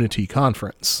CPN Unity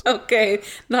Conference. Okay,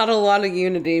 not a lot of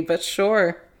unity, but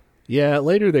sure. Yeah,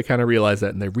 later they kind of realized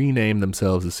that and they renamed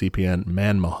themselves the CPN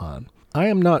Manmohan. I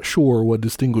am not sure what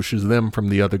distinguishes them from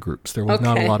the other groups. There was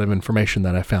not a lot of information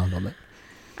that I found on it.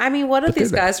 I mean, what if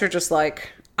these guys are just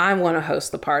like, I want to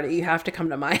host the party. You have to come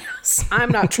to my house.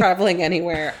 I'm not traveling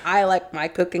anywhere. I like my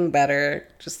cooking better.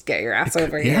 Just get your ass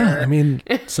over here. Yeah, I mean,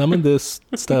 some of this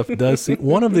stuff does seem,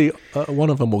 one of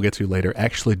them we'll get to later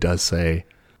actually does say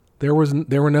there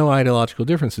were no ideological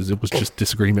differences. It was just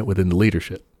disagreement within the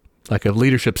leadership, like of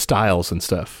leadership styles and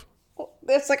stuff.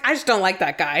 It's like, I just don't like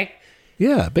that guy.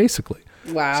 Yeah, basically.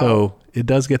 Wow. So it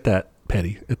does get that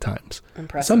petty at times.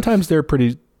 Impressive. Sometimes they're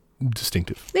pretty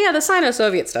distinctive. Yeah, the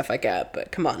Sino-Soviet stuff I get,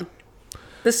 but come on.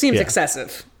 This seems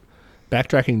excessive.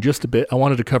 Backtracking just a bit, I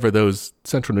wanted to cover those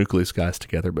Central Nucleus guys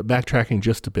together, but backtracking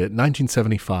just a bit,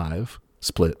 1975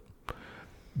 split.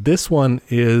 This one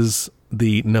is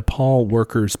the Nepal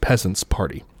Workers' Peasants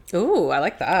Party. Ooh, I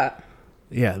like that.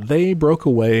 Yeah, they broke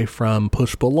away from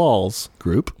Pushpa-Lal's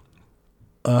group.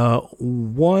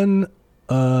 One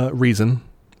reason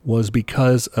was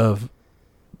because of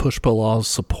Pushpa-Lal's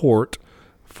support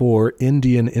for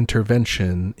Indian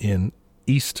intervention in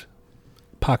East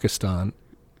Pakistan,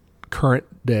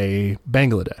 current-day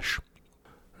Bangladesh.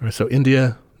 So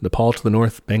India, Nepal to the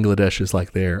north, Bangladesh is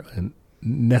like there, and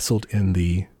nestled in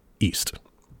the east.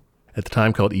 At the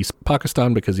time called East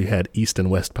Pakistan because you had East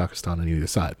and West Pakistan on either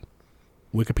side.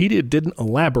 Wikipedia didn't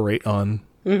elaborate on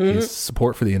his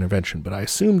support for the intervention, but I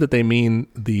assume that they mean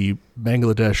the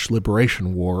Bangladesh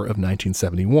Liberation War of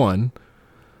 1971,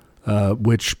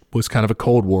 which was kind of a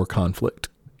Cold War conflict.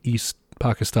 East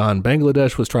Pakistan,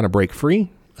 Bangladesh was trying to break free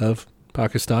of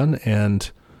Pakistan, and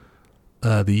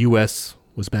the U.S.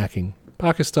 was backing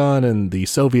Pakistan, and the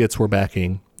Soviets were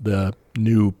backing the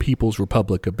new People's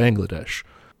Republic of Bangladesh,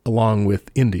 along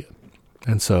with India.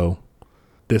 And so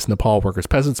this Nepal Workers'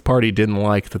 Peasants Party didn't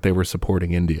like that they were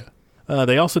supporting India.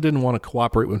 They also didn't want to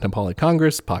cooperate with Nepali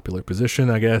Congress, popular position,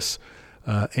 I guess,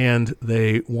 and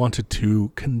they wanted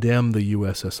to condemn the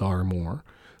USSR more.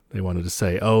 They wanted to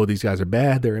say, oh, these guys are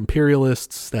bad, they're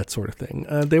imperialists, that sort of thing.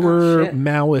 They were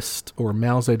Maoist or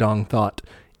Mao Zedong thought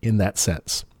in that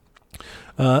sense.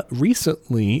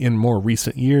 Recently, in more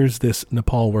recent years, this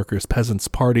Nepal Workers' Peasants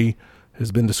Party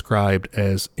has been described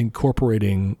as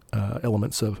incorporating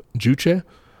elements of Juche,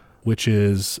 which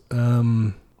is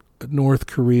North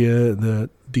Korea, the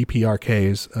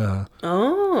DPRK's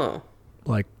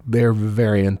like their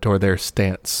variant or their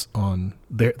stance on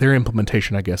their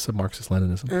implementation, I guess, of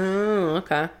Marxist-Leninism. Oh,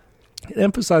 okay. It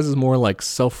emphasizes more like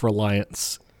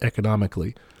self-reliance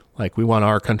economically. Like, we want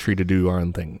our country to do our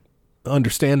own thing.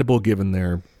 Understandable given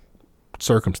their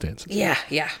circumstances. Yeah,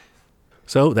 yeah.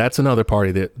 So that's another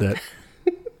party that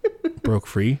broke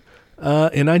free.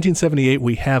 In 1978,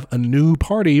 we have a new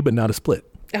party, but not a split.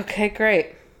 Okay,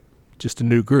 great. Just a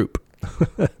new group.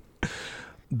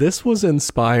 This was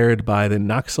inspired by the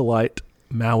Naxalite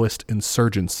Maoist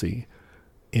insurgency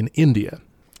in India.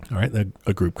 All right,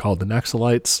 a group called the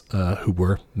Naxalites, who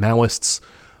were Maoists,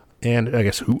 and I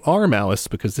guess who are Maoists,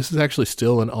 because this is actually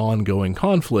still an ongoing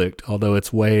conflict, although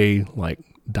it's way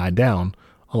died down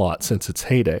a lot since its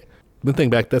heyday. But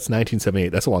think back, that's 1978.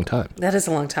 That's a long time. That is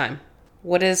a long time.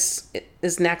 What is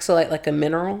Naxalite like a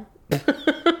mineral?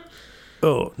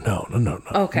 Oh, no.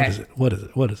 Okay. What is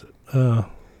it? I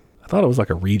thought it was like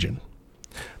a region.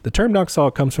 The term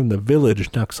Naxal comes from the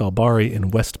village Naxalbari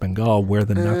in West Bengal, where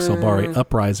the Naxalbari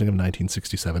uprising of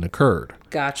 1967 occurred.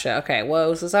 Gotcha. Okay. What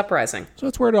was this uprising? So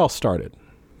that's where it all started.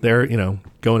 They're,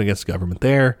 going against the government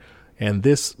there. And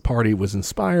this party was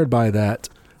inspired by that.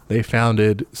 They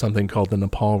founded something called the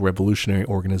Nepal Revolutionary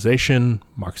Organization,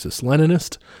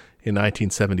 Marxist-Leninist, in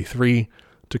 1973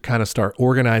 to kind of start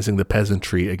organizing the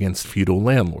peasantry against feudal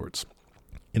landlords.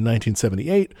 In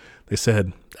 1978, they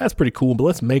said, that's pretty cool, but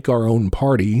let's make our own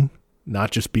party,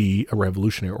 not just be a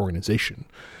revolutionary organization.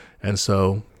 And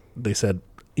so they said,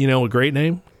 a great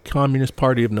name? Communist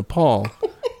Party of Nepal,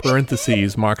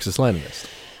 parentheses, Marxist-Leninist.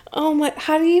 Oh my,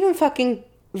 how do you even fucking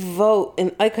vote?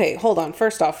 Okay, hold on.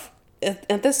 First off,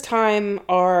 at this time,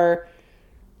 they're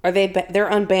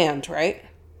unbanned, right?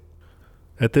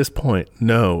 At this point,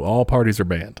 no, all parties are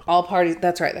banned. All parties,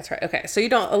 that's right. Okay, so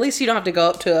at least you don't have to go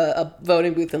up to a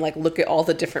voting booth and look at all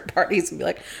the different parties and be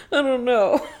like, I don't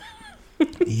know.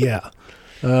 Yeah.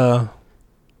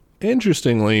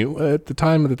 Interestingly, at the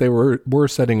time that they were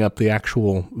setting up the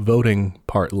actual voting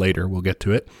part later, we'll get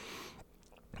to it,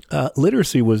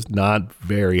 literacy was not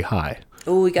very high.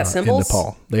 Oh, we got symbols? In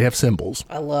Nepal. They have symbols.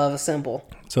 I love a symbol.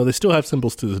 So they still have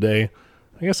symbols to this day.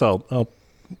 I guess I'll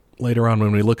later on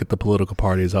when we look at the political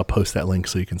parties, I'll post that link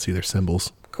so you can see their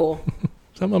symbols. Cool.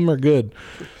 Some of them are good.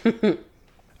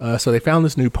 So they found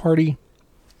this new party,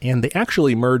 and they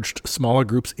actually merged smaller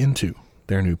groups into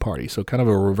their new party. So kind of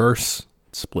a reverse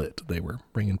split. They were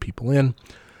bringing people in,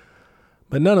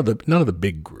 but none of the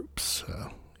big groups.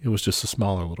 It was just the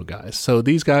smaller little guys. So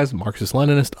these guys,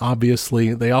 Marxist-Leninist,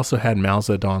 obviously, they also had Mao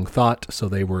Zedong thought, so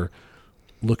they were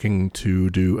looking to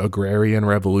do agrarian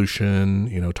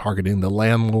revolution, targeting the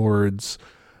landlords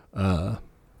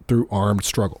through armed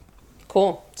struggle.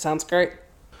 Cool. Sounds great.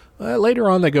 Later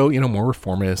on, they go, more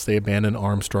reformist. They abandon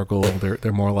armed struggle.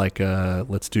 They're more like,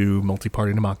 let's do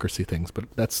multi-party democracy things. But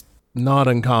that's not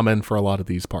uncommon for a lot of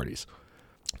these parties.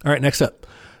 All right, next up.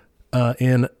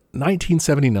 In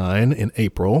 1979, in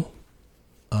April,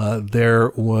 there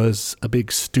was a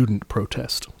big student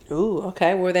protest. Ooh,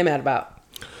 okay. What were they mad about?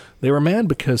 They were mad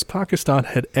because Pakistan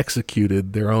had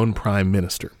executed their own prime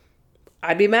minister.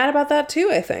 I'd be mad about that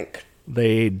too, I think.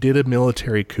 They did a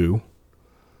military coup,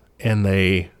 and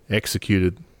they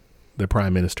executed the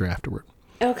prime minister afterward.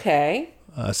 Okay.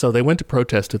 So they went to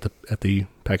protest at the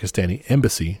Pakistani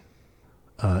embassy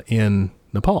in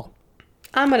Nepal.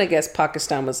 I'm going to guess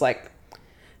Pakistan was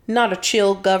not a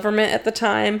chill government at the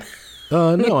time.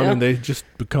 No, I mean, they just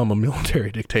become a military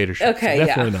dictatorship. Okay, so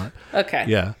definitely not. Okay.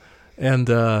 Yeah. And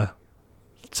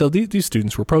so these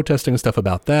students were protesting and stuff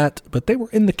about that, but they were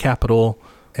in the capital,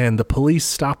 and the police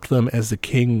stopped them as the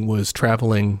king was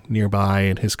traveling nearby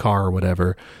in his car or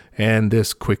whatever, and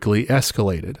this quickly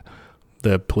escalated.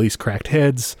 The police cracked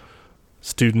heads.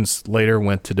 Students later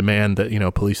went to demand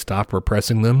that, police stop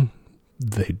repressing them.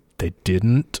 They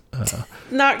didn't.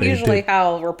 Not usually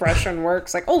how repression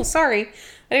works. Oh, sorry.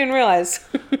 I didn't realize.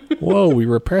 Whoa, we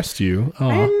repressed you.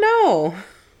 I didn't know.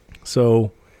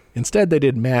 So instead, they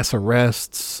did mass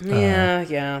arrests.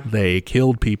 Yeah. They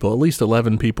killed people. At least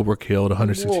 11 people were killed,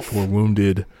 164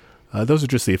 wounded. Those are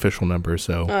just the official numbers,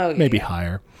 so maybe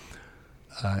higher.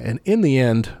 And in the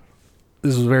end,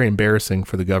 this was very embarrassing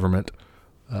for the government.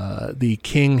 The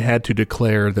king had to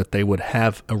declare that they would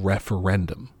have a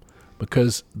referendum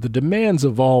because the demands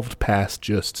evolved past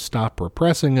just stop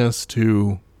repressing us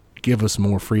to give us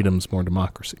more freedoms, more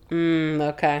democracy.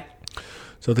 Okay.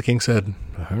 So the king said,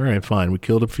 all right, fine. We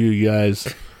killed a few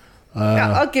guys.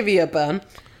 I'll give you a bone.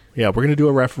 Yeah, we're going to do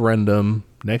a referendum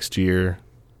next year.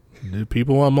 Do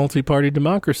people want multi-party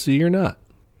democracy or not?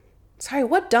 Sorry,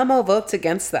 what dumbo votes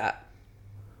against that?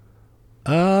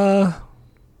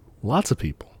 Lots of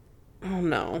people. Oh,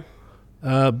 no.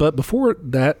 But before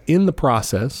that, in the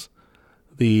process,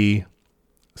 the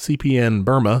CPN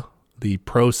Burma, the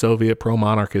pro-Soviet,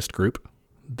 pro-monarchist group,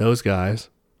 those guys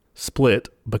split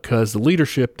because the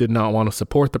leadership did not want to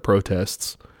support the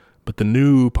protests, but the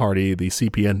new party, the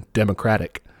CPN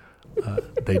Democratic,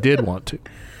 they did want to.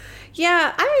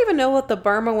 Yeah, I don't even know what the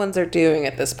Burma ones are doing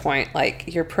at this point.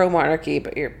 You're pro-monarchy,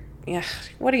 but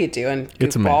what are you doing, goofball?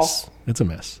 It's a mess. It's a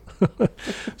mess.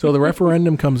 So the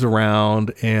referendum comes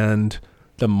around, and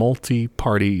the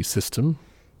multi-party system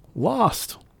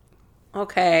lost.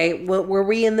 Okay. Well, were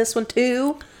we in this one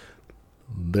too?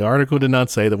 The article did not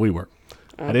say that we were.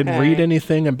 Okay. I didn't read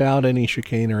anything about any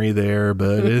chicanery there,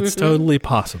 but it's totally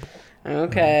possible.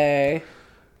 Okay.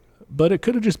 But it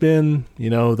could have just been,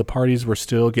 the parties were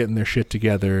still getting their shit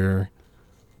together.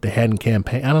 They hadn't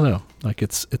campaigned. I don't know. Like,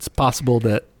 it's possible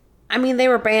that... I mean, they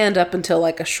were banned up until,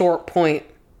 like, a short point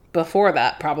before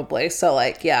that, probably. So,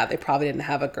 like, yeah, they probably didn't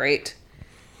have a great...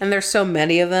 And there's so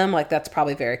many of them, like, that's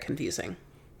probably very confusing.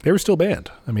 They were still banned.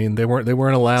 I mean, they weren't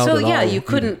allowed so, at yeah, all, you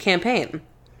couldn't campaign.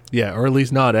 Yeah, or at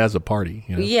least not as a party.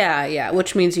 Yeah,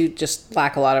 which means you just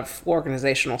lack a lot of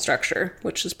organizational structure,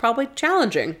 which is probably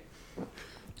challenging.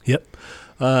 Yep.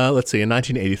 Let's see. In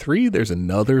 1983, there's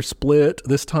another split.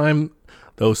 This time,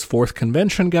 those Fourth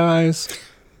Convention guys.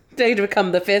 They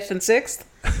become the 5th and 6th?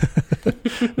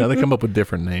 Now they come up with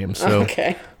different names. So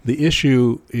okay. The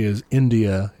issue is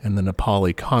India and the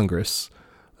Nepali Congress.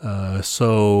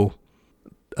 So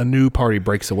a new party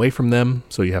breaks away from them.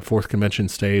 So you have Fourth Convention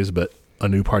stays, but a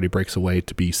new party breaks away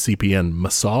to be CPN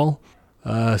Masal,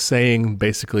 saying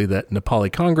basically that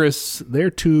Nepali Congress, they're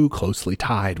too closely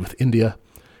tied with India,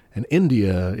 and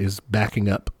India is backing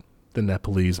up the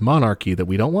Nepalese monarchy that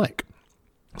we don't like.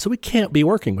 So we can't be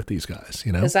working with these guys,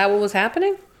 Is that what was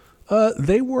happening?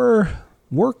 They were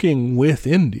working with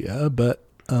India, but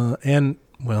and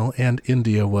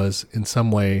India was in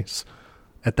some ways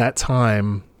at that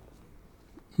time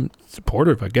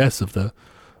supportive, I guess, of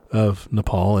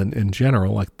Nepal and in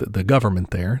general, like the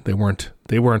government there. They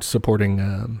weren't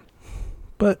supporting,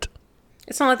 but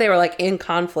it's not like they were like in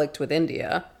conflict with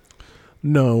India.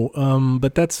 No,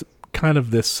 but that's kind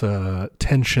of this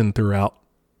tension throughout.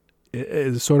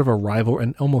 It's sort of a rival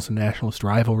and almost a nationalist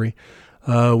rivalry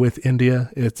with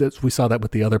India. We saw that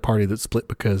with the other party that split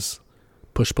because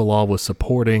Pushpa Lal was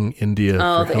supporting India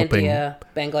for helping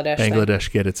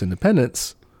Bangladesh get its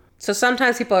independence. So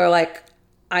sometimes people are like,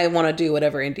 I want to do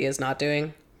whatever India is not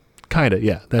doing. Kind of,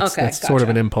 yeah. That's gotcha. Sort of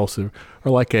an impulsive,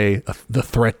 or like the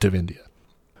threat of India.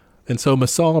 And so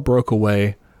Masala broke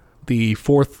away. The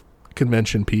Fourth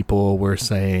Convention people were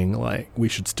saying, like, we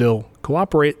should still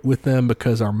cooperate with them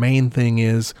because our main thing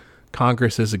is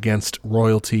Congress is against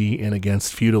royalty and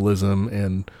against feudalism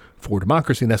and for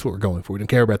democracy, and that's what we're going for. We don't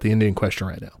care about the Indian question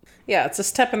right now. Yeah, it's a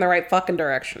step in the right fucking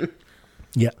direction.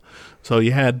 Yeah. So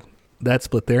you had that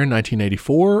split there in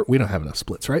 1984. We don't have enough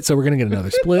splits, right? So we're going to get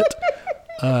another split.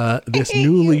 This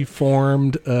newly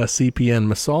formed CPN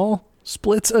Masal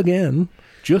splits again.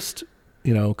 Just,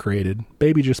 created.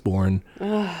 Baby just born.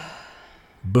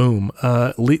 Boom.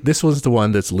 This was the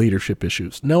one that's leadership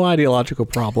issues. No ideological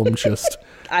problem, just...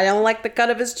 I don't like the cut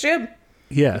of his jib.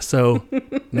 Yeah, so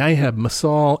now you have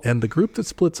Masal, and the group that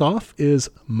splits off is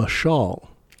Mashal.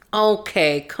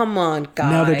 Okay, come on,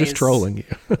 guys. Now they're just trolling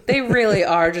you. They really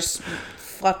are just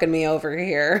fucking me over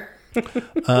here.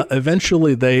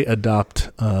 Eventually, they adopt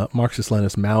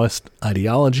Marxist-Leninist Maoist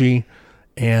ideology,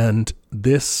 and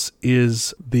this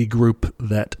is the group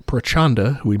that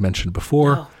Prachanda, who we mentioned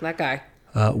before... Oh, that guy.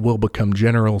 Will become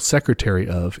general secretary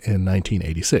of in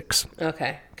 1986.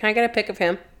 Okay. Can I get a pic of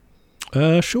him?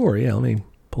 Sure. Yeah, let me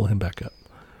pull him back up.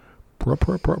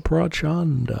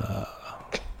 Prachanda.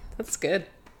 That's good.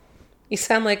 You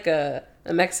sound like a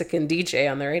Mexican DJ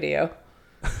on the radio.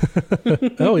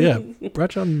 Oh, yeah.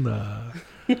 Prachanda.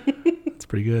 That's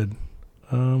pretty good.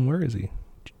 Where is he?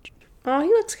 Oh, he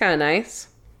looks kind of nice.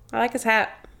 I like his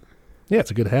hat. Yeah,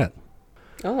 it's a good hat.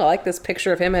 Oh, I like this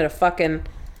picture of him at a fucking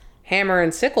hammer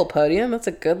and sickle podium. That's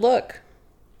a good look.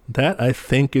 That, I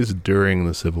think, is during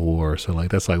the Civil War. So,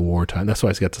 that's like wartime. That's why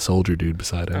he's got the soldier dude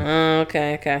beside him.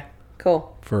 Okay.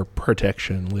 Cool. For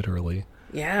protection, literally.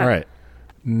 Yeah. All right.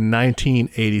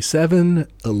 1987,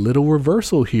 a little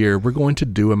reversal here. We're going to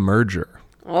do a merger.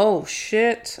 Oh,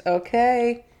 shit.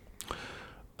 Okay.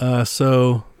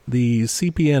 So, the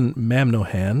CPN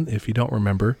Mamnohan, if you don't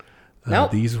remember,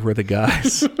 nope. These were the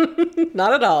guys.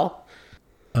 Not at all.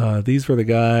 These were the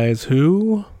guys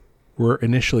who were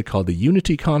initially called the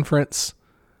Unity Conference.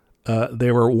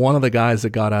 They were one of the guys that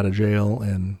got out of jail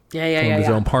and formed his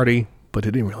own party, but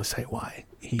it didn't really say why.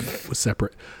 He was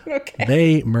separate. Okay.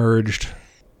 They merged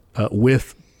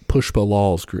with Pushpa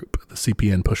Lal's group, the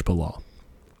CPN Pushpa Lal,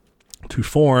 to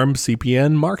form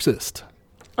CPN Marxist.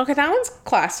 Okay, that one's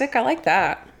classic. I like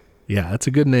that. Yeah, that's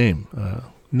a good name.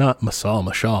 Not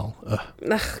Mashal. Ugh,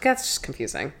 that's just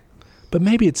confusing. But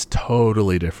maybe it's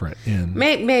totally different in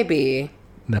maybe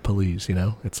Nepalese,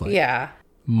 It's like yeah.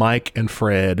 Mike and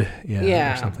Fred,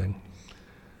 or something.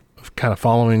 Kind of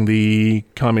following the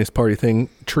Communist Party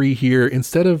tree here.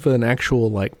 Instead of an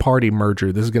actual party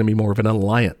merger, this is going to be more of an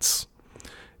alliance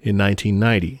in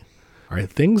 1990. All right,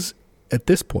 things at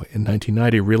this point in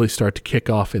 1990 really start to kick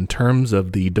off in terms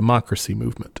of the democracy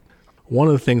movement. One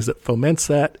of the things that foments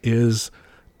that is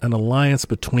an alliance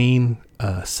between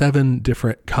 7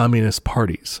 different communist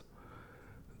parties.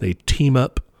 They team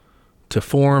up to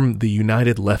form the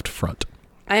United Left Front.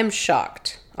 I am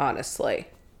shocked, honestly.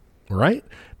 Right?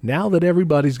 Now that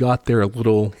everybody's got their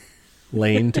little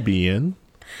lane to be in,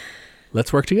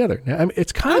 let's work together. Now, I mean,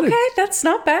 it's kind of... Okay, that's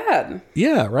not bad.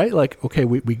 Yeah, right? Like, okay,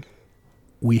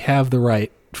 we have the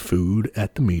right food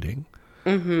at the meeting.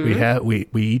 Mm-hmm.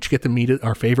 We each get to meet at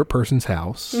our favorite person's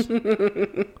house.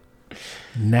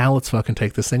 Now let's fucking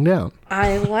take this thing down.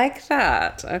 I like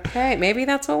that. Okay, maybe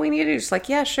that's what we need to do. Just like,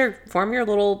 yeah, sure, form your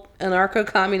little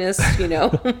anarcho-communist,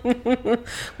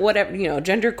 whatever,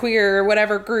 genderqueer or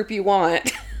whatever group you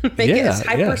want. Make it as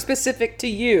hyper-specific to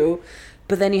you,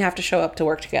 but then you have to show up to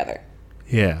work together.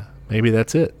 Yeah, maybe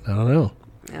that's it. I don't know.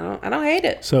 I don't hate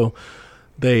it. So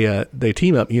they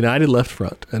team up, United Left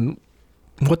Front, and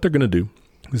what they're going to do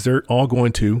is they're all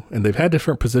going to, and they've had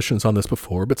different positions on this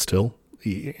before, but still,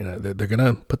 they're going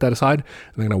to put that aside,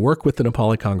 and they're going to work with the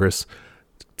Nepali Congress,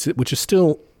 which is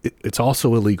still, it's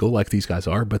also illegal, like these guys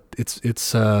are, but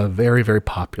it's very, very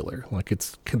popular. Like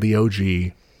it's the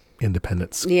OG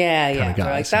independence. Yeah. Guys,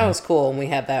 like that was cool, and we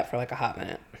had that for like a hot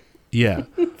minute. Yeah.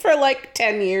 For like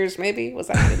 10 years, maybe. Was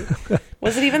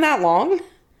it even that long?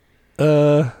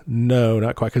 No,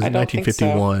 not quite, because in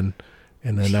 1951 so.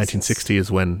 And then 1960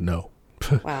 is when,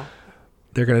 Wow.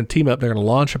 They're going to team up. They're going to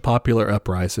launch a popular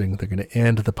uprising. They're going to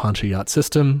end the Panchayat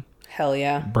system. Hell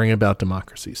yeah. Bring about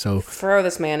democracy. So throw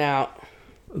this man out.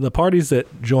 The parties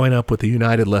that join up with the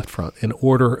United Left Front in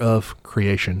order of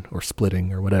creation or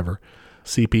splitting or whatever: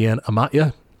 CPN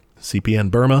Amatya,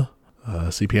 CPN Burma,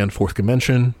 CPN Fourth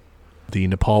Convention, the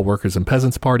Nepal Workers and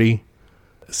Peasants Party,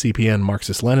 CPN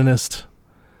Marxist-Leninist,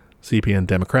 CPN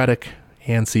Democratic,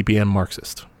 and CPN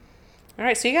Marxist. All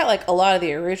right, so you got like a lot of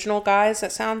the original guys,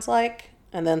 it sounds like,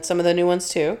 and then some of the new ones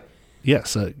too.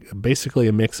 Yes, basically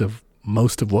a mix of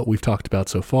most of what we've talked about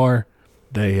so far.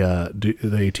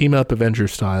 They team up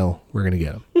Avengers style. We're going to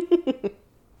get them.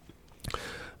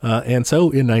 And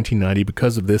so in 1990,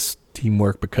 because of this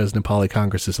teamwork, because Nepali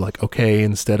Congress is like, okay,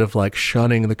 instead of like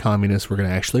shunning the communists, we're going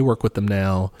to actually work with them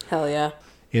now. Hell yeah.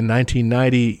 In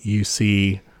 1990, you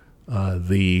see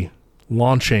the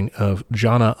launching of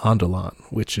Jana Andolan,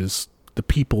 which is the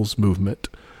People's Movement.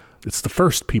 It's the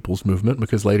first People's Movement,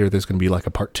 because later there's going to be like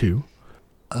a part 2.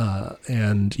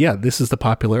 And yeah, this is the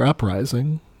popular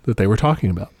uprising that they were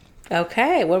talking about.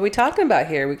 Okay, what are we talking about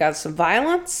here? We got some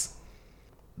violence?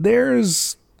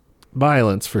 There's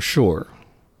violence for sure,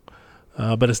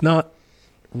 but it's not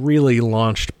really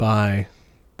launched by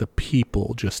the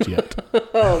people just yet.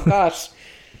 Oh, gosh.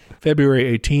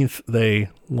 February 18th, they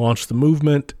launched the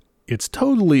movement. It's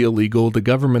totally illegal. The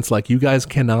government's like, you guys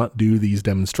cannot do these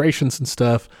demonstrations and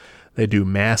stuff. They do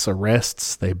mass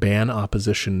arrests. They ban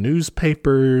opposition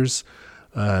newspapers.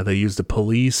 They use the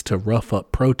police to rough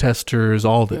up protesters,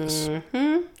 all this.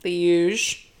 Mm-hmm. The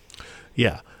huge.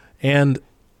 Yeah. And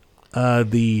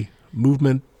the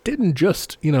movement didn't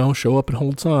just, show up and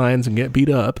hold signs and get beat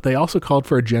up. They also called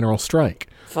for a general strike.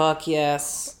 Fuck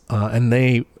yes. And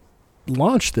they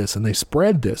launched this and they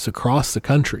spread this across the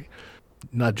country.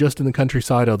 Not just in the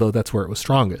countryside, although that's where it was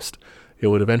strongest. It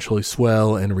would eventually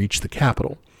swell and reach the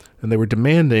capital. And they were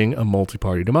demanding a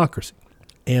multi-party democracy.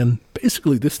 And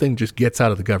basically, this thing just gets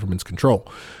out of the government's control.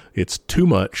 It's too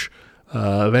much.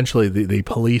 Eventually, the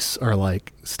police are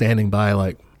like standing by,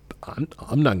 like,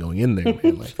 I'm not going in there,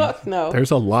 man. Like, fuck no.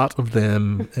 There's a lot of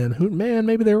them, and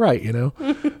maybe they're right,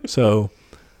 So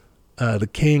the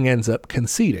king ends up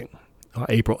conceding. On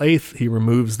April 8th, he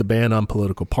removes the ban on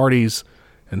political parties,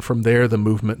 and from there, the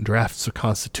movement drafts a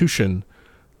constitution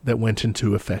that went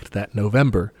into effect that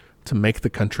November to make the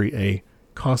country a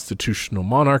constitutional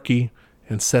monarchy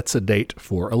and sets a date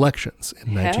for elections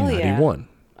in 1991.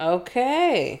 Yeah.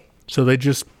 Okay. So they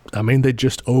just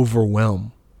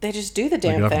overwhelm. They just do the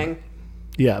damn thing.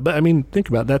 Yeah, but think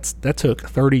about it. That took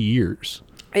 30 years.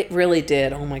 It really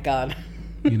did. Oh my God.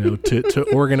 To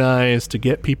organize, to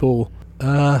get people.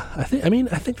 I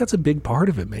think that's a big part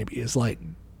of it. Maybe is like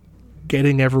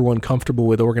getting everyone comfortable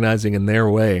with organizing in their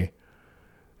way,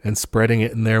 and spreading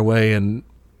it in their way, and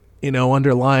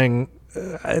underlying.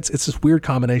 It's this weird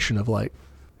combination of like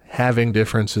having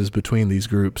differences between these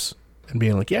groups and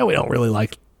being like, yeah, we don't really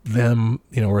like them,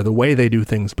 or the way they do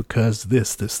things because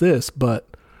this, but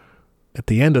at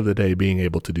the end of the day, being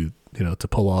able to do, to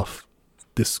pull off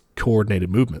this coordinated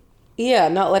movement. Yeah,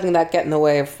 not letting that get in the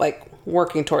way of like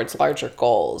working towards larger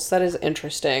goals. That is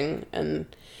interesting. And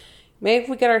maybe if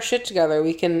we get our shit together,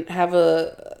 we can have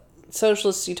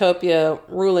socialist utopia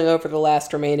ruling over the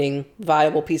last remaining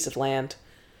viable piece of land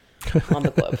on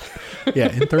the globe.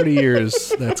 Yeah, in 30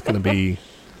 years, that's going to be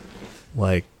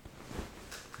like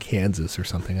Kansas or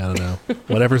something. I don't know.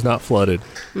 Whatever's not flooded.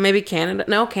 Maybe Canada.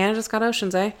 No, Canada's got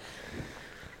oceans, eh?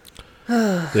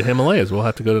 The Himalayas. We'll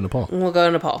have to go to Nepal. We'll go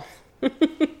to Nepal.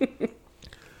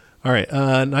 All right.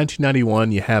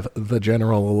 1991, you have the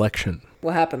general election.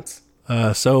 What happens?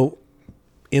 So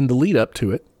in the lead up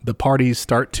to it, the parties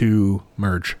start to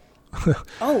merge.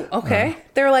 Oh, okay.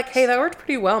 They're like, hey, that worked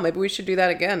pretty well. Maybe we should do that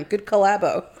again. Good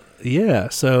collabo. Yeah.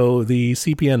 So the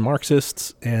CPN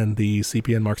Marxists and the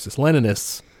CPN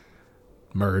Marxist-Leninists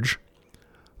merge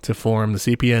to form the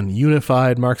CPN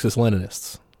Unified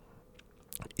Marxist-Leninists.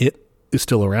 It is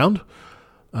still around.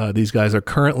 These guys are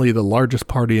currently the largest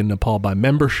party in Nepal by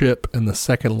membership and the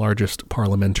second largest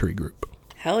parliamentary group.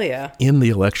 Hell yeah. In the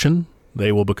election,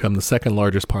 they will become the second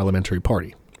largest parliamentary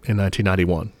party in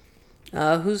 1991.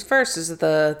 Who's first? Is it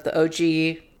the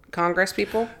OG Congress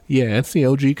people? Yeah, it's the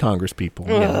OG Congress people.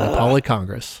 Yeah, Nepali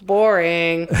Congress.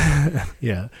 Boring.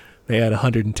 Yeah, they had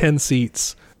 110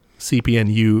 seats.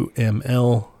 CPN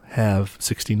UML have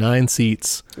 69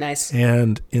 seats. Nice.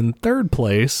 And in third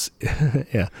place,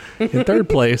 in third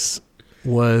place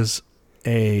was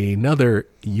another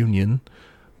union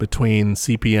between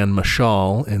CPN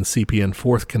Mashal and CPN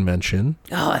Fourth Convention.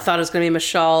 Oh, I thought it was going to be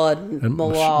Mashal and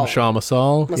Malal. Mashal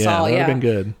Masal? Masal, Yeah, that would have been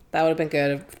good. That would have been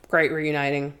good. Great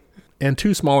reuniting. And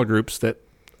two smaller groups that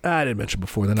I didn't mention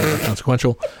before, they're not very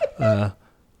consequential.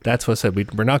 That's what I said.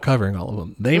 We're not covering all of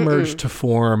them. They merged to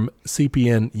form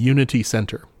CPN Unity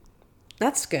Center.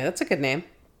 That's good. That's a good name.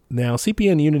 Now,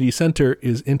 CPN Unity Center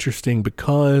is interesting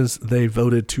because they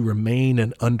voted to remain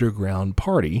an underground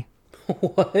party.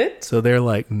 What? So they're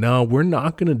like, no, we're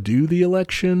not going to do the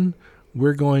election.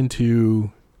 We're going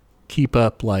to keep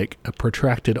up like a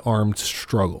protracted armed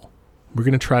struggle. We're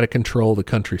going to try to control the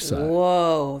countryside.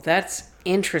 Whoa, that's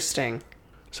interesting.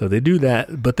 So they do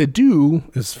that, but they do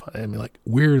is, I mean, like,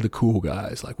 we're the cool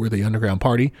guys, like we're the underground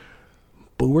party,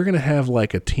 but we're going to have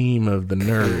like a team of the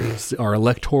nerds, our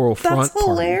electoral front That's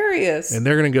hilarious. party, and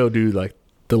they're going to go do like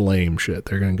the lame shit.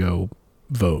 They're going to go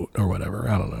vote or whatever.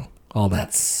 I don't know. All that.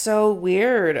 That's so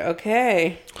weird.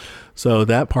 Okay. So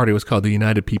that party was called the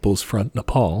United People's Front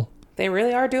Nepal. They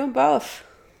really are doing both.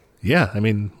 Yeah, I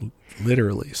mean,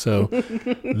 literally. So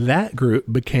that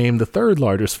group became the third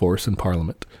largest force in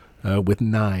parliament with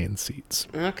 9 seats.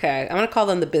 Okay. I'm going to call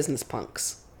them the business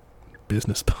punks.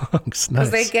 Business punks. Nice.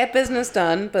 Because they get business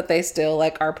done, but they still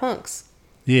like are punks.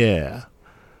 Yeah.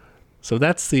 So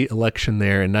that's the election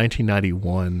there in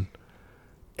 1991.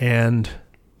 And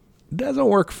doesn't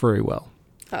work very well.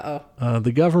 Uh-oh.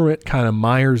 The government kind of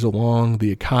mires along.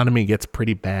 The economy gets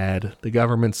pretty bad. The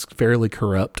government's fairly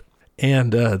corrupt.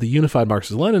 And the Unified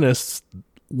Marxist-Leninists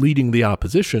leading the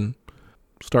opposition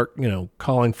start,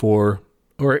 calling for,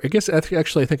 or I guess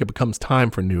actually I think it becomes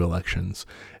time for new elections.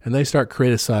 And they start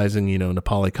criticizing,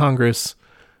 Nepali Congress,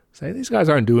 saying these guys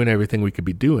aren't doing everything we could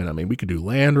be doing. I mean, we could do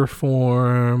land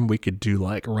reform. We could do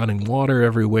like running water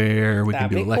everywhere. We could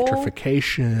do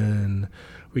electrification. Cool.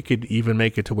 We could even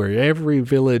make it to where every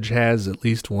village has at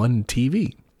least one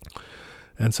TV.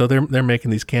 And so they're making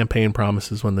these campaign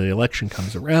promises when the election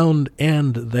comes around,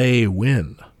 and they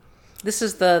win. This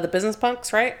is the business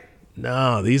punks, right?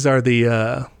 No, these are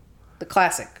the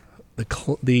classic. I'm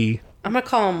going to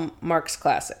call them Marx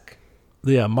Classic.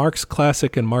 Yeah, Marx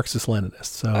Classic and Marxist-Leninists.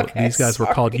 So these guys were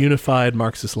called Unified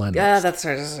Marxist-Leninists. Yeah, that's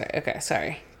right. Okay,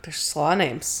 sorry. There's just a lot of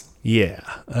names. Yeah.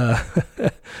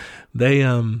 They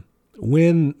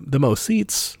win the most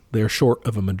seats. They're short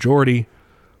of a majority,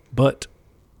 but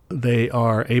they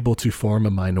are able to form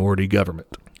a minority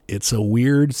government. It's a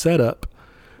weird setup.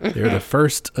 They're the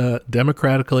first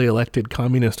democratically elected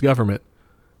communist government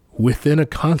within a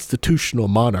constitutional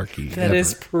monarchy. That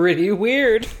is pretty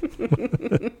weird.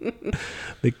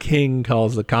 The king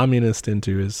calls the communist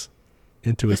into his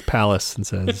palace and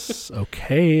says,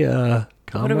 "Okay,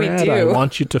 comrade, I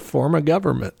want you to form a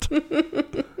government."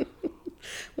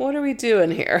 What are we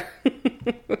doing here?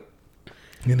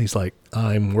 And he's like,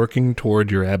 "I'm working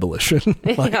toward your abolition."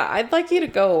 Yeah, I'd like you to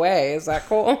go away. Is that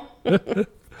cool?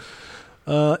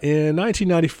 In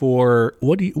 1994,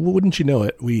 wouldn't you know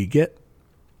it, we get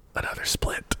another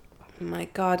split. Oh my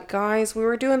God, guys, we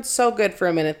were doing so good for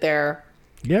a minute there.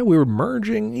 Yeah, we were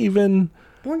merging even.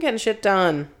 We're getting shit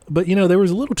done. But, there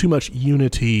was a little too much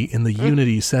unity in the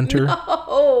Unity Center.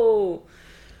 No!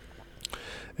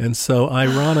 And so,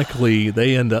 ironically,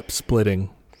 they end up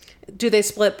splitting. Do they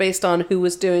split based on who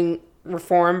was doing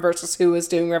reform versus who was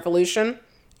doing revolution?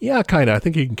 Yeah, kind of. I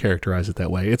think you can characterize it that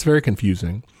way. It's very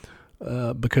confusing.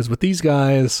 Because with these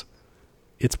guys,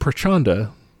 it's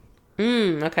Prachanda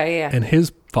Okay, yeah. and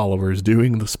his followers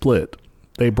doing the split.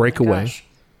 They break away. Gosh.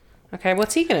 Okay,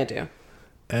 what's he going to do?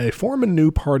 They form a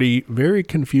new party, very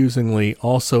confusingly,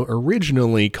 also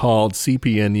originally called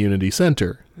CPN Unity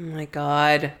Center. Oh my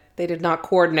God. They did not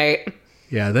coordinate.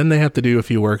 Yeah, then they have to do a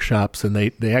few workshops, and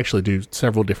they actually do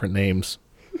several different names.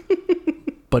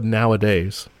 But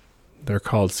nowadays, they're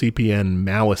called CPN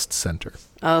Maoist Center.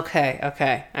 Okay.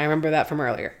 I remember that from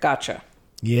earlier. Gotcha.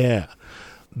 Yeah.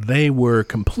 They were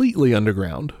completely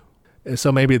underground.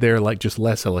 So maybe they're like just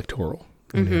less electoral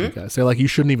than the other guys. They're like, you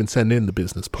shouldn't even send in the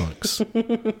business punks.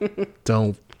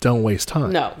 Don't waste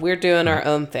time. No, we're doing our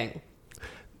own thing.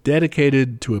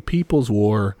 Dedicated to a people's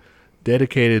war,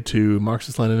 dedicated to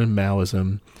Marxist-Lenin and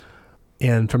Maoism.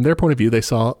 And from their point of view, they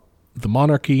saw the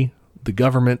monarchy, the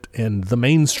government, and the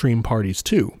mainstream parties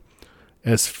too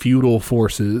as feudal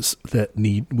forces that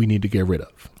we need to get rid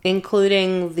of.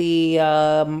 Including the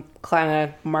kind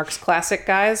of Marx Classic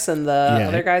guys and the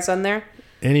other guys on there?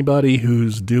 Anybody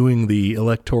who's doing the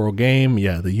electoral game,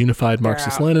 the Unified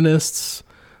Marxist-Leninists,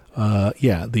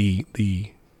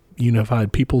 the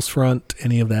Unified People's Front,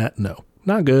 any of that, no.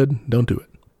 Not good, don't do it.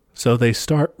 So they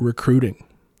start recruiting.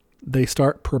 They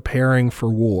start preparing for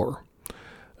war,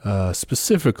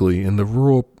 specifically in the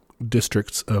rural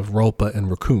districts of Rolpa and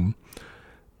Rakum.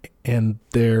 And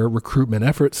their recruitment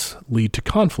efforts lead to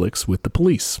conflicts with the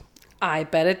police. I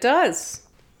bet it does.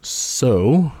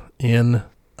 So, in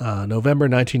November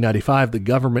 1995, the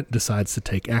government decides to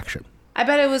take action. I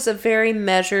bet it was a very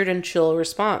measured and chill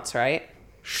response, right?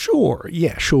 Sure.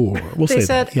 Yeah, sure. We'll They say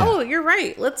said, that. Yeah. oh, you're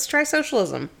right. Let's try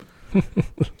socialism.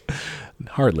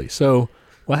 Hardly. So,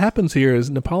 what happens here is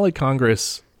Nepali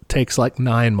Congress takes like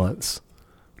 9 months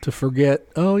to forget,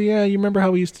 oh yeah, you remember how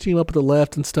we used to team up with the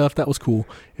left and stuff? That was cool.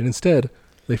 And instead,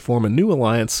 they form a new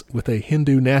alliance with a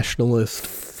Hindu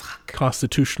nationalist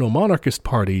constitutional monarchist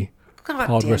party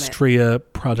called Rastriya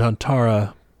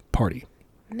Pradhantara Party.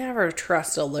 Never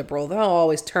trust a liberal. They'll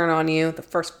always turn on you the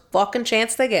first fucking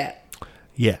chance they get.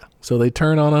 Yeah. So they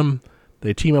turn on them,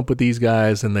 they team up with these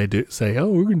guys, and they say, oh,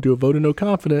 we're going to do a vote of no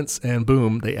confidence, and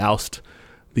boom, they oust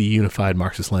the Unified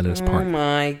Marxist-Leninist Party. Oh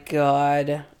my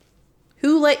God.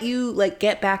 Who let you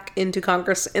get back into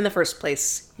Congress in the first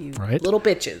place? You little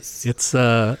bitches. It's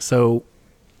so,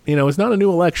 it's not a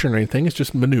new election or anything. It's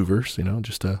just maneuvers.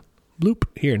 Just a bloop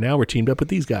here. Now we're teamed up with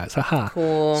these guys. Haha.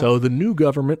 Cool. So the new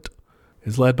government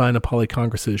is led by Nepali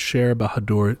Congress's Sher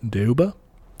Bahadur Deuba,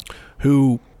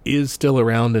 who is still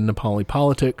around in Nepali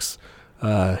politics.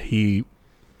 He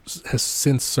has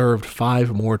since served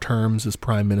 5 more terms as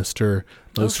prime minister,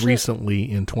 most recently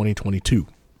in 2022.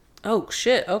 Oh,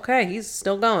 shit. Okay, he's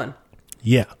still going.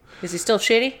 Yeah. Is he still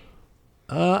shitty?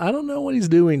 I don't know what he's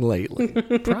doing lately.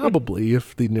 Probably,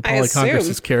 if the Nepali Congress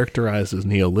is characterized as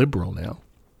neoliberal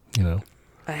now.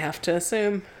 I have to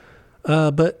assume.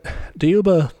 But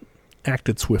Deuba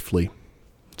acted swiftly.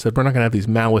 Said, we're not going to have these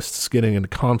Maoists getting into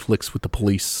conflicts with the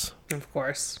police. Of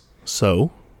course.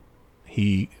 So,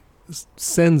 he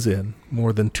sends in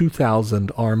more than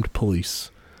 2,000 armed police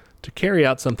to carry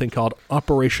out something called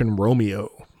Operation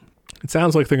Romeo. It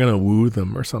sounds like they're going to woo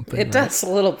them or something. It does a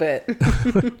little bit.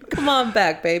 Come on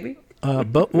back, baby.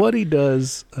 But what he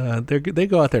does, they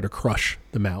go out there to crush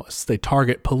the Maoists. They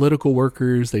target political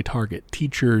workers. They target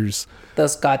teachers.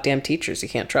 Those goddamn teachers, you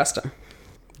can't trust them.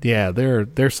 Yeah,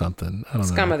 they're something. I don't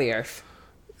know. Scum of the earth.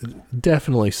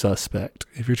 Definitely suspect.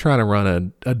 If you're trying to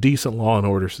run a decent law and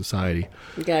order society,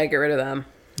 You gotta get rid of them.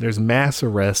 There's mass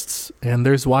arrests, and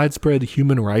there's widespread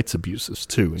human rights abuses,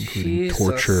 too, including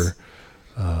torture,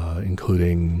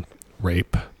 including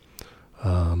rape.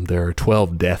 There are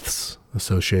 12 deaths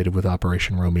associated with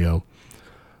Operation Romeo.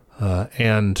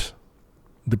 And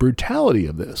the brutality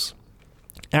of this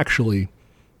actually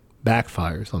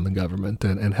backfires on the government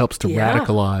and helps to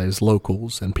radicalize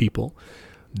locals and people.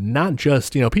 Not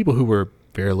just, people who were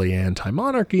fairly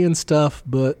anti-monarchy and stuff,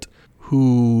 but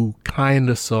who kind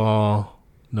of saw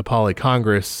Nepali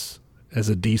Congress as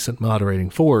a decent moderating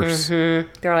force. Mm-hmm.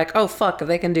 They're like, oh, fuck, if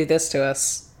they can do this to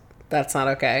us, that's not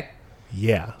okay.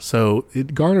 Yeah, so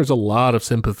it garners a lot of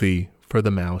sympathy for the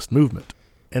Maoist movement.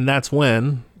 And that's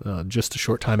when, just a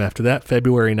short time after that,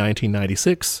 February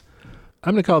 1996,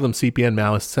 I'm going to call them CPN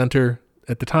Maoist Center.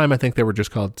 At the time, I think they were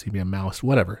just called CPN Maoist,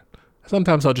 whatever.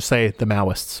 Sometimes I'll just say the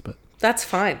Maoists, but... That's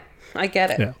fine. I get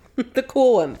it. Yeah. The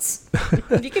cool ones.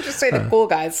 You can just say the cool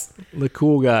guys. The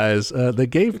cool guys. They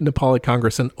gave Nepali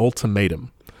Congress an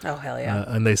ultimatum. Oh, hell yeah.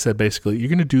 And they said, basically, you're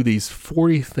going to do these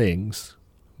 40 things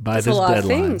by That's this a lot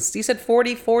deadline. of things. You said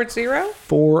 40, 40?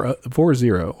 40.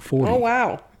 Oh,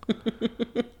 wow.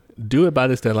 do it by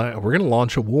this deadline, we're going to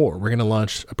launch a war. We're going to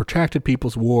launch a protracted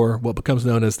people's war, what becomes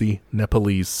known as the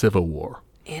Nepalese Civil War.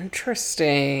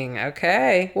 Interesting.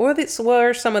 Okay. What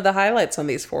are some of the highlights on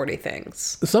these 40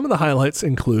 things? Some of the highlights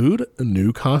include a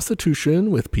new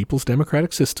constitution with people's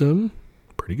democratic system.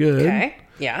 Pretty good. Okay.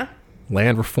 Yeah.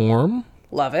 Land reform.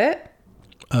 Love it.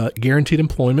 Guaranteed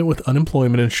employment with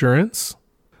unemployment insurance.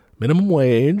 Minimum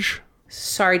wage.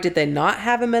 Sorry, did they not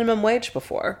have a minimum wage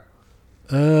before?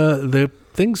 The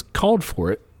things called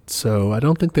for it, so I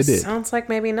don't think they did. Sounds like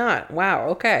maybe not. Wow,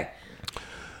 okay.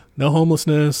 No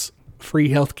homelessness, free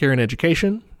healthcare and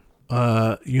education,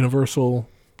 universal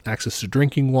access to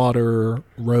drinking water,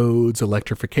 roads,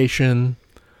 electrification,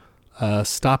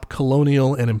 stop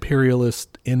colonial and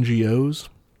imperialist NGOs.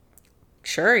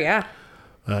 Sure, yeah.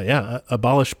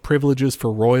 Abolish privileges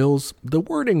for royals. The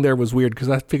wording there was weird because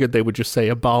I figured they would just say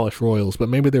abolish royals, but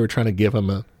maybe they were trying to give them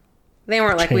a They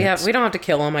weren't like, chance. we don't have to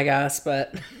kill them, I guess,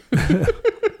 but...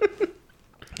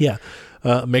 Yeah.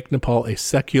 Make Nepal a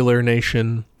secular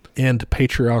nation, end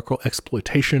patriarchal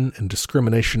exploitation and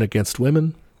discrimination against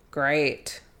women,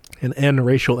 Great. and end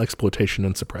racial exploitation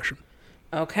and suppression.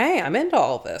 Okay, I'm into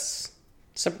all of this.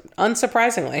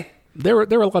 Unsurprisingly. There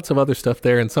were lots of other stuff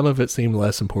there, and some of it seemed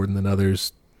less important than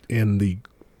others in the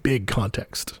big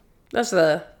context. Those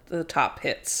are the top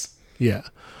hits. Yeah.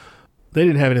 They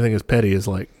didn't have anything as petty as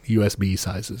like USB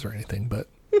sizes or anything, but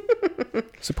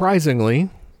surprisingly,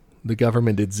 the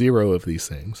government did 0 of these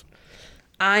things.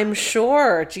 I'm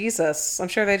sure. Jesus. I'm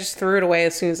sure they just threw it away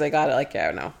as soon as they got it. Like,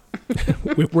 yeah, no.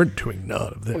 We're doing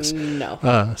none of this.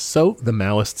 No. So the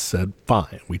Maoists said,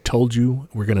 fine, we told you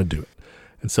we're going to do it.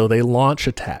 And so they launch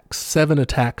attacks, 7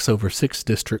 attacks over 6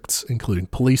 districts, including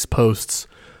police posts.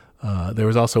 There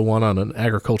was also one on an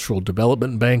agricultural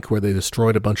development bank where they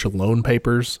destroyed a bunch of loan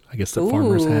papers, I guess the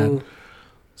farmers had.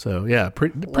 So, yeah,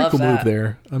 pretty cool move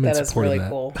there. I'm in support of that.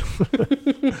 Cool.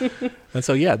 And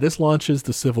so, yeah, this launches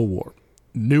the Civil War.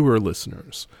 Newer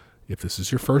listeners, if this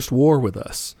is your first war with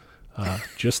us,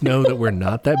 just know that we're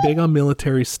not that big on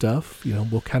military stuff. You know,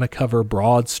 we'll kind of cover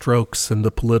broad strokes and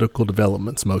the political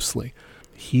developments mostly.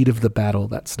 Heat of the battle,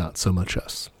 that's not so much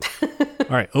us. All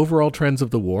right, overall trends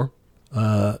of the war.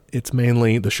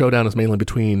 The showdown is mainly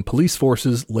between police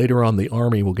forces. Later on, the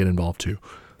army will get involved too,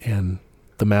 and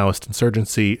the Maoist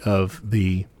insurgency of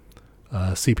the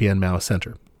CPN Maoist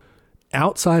Center.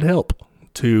 Outside help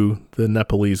to the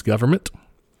Nepalese government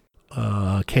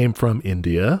came from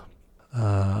India,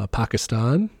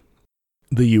 Pakistan,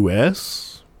 the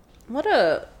U.S. What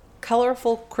a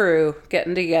colorful crew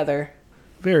getting together.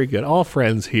 Very good. All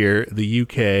friends here. The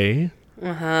U.K.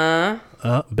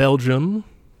 Belgium.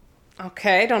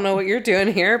 Okay, don't know what you're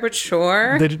doing here, but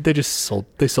sure. They just sold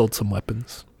some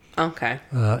weapons. Okay.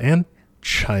 And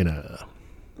China.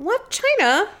 What?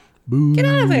 China? Boo. Get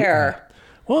out of there.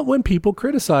 Well, when people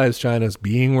criticize China as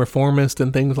being reformist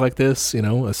and things like this, you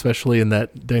know, especially in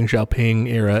that Deng Xiaoping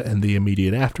era and the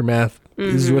immediate aftermath,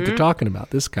 this is what they're talking about,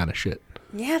 this kind of shit.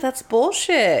 Yeah, that's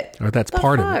bullshit. Or that's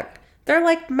part of it. They're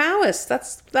like Maoists.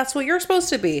 That's what you're supposed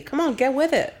to be. Come on, get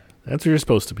with it. That's what you're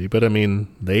supposed to be. But, I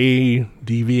mean, they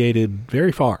deviated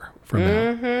very far from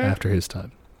Mao after his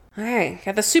time. All right,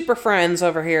 got the super friends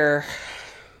over here.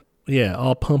 Yeah,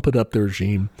 all pumping up the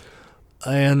regime.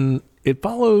 And it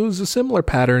follows a similar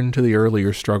pattern to the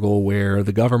earlier struggle where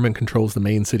the government controls the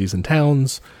main cities and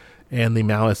towns, and the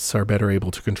Maoists are better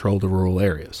able to control the rural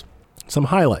areas. Some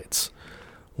highlights.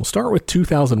 We'll start with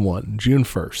 2001, June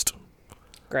 1st.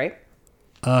 Great.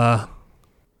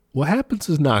 What happens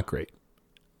is not great.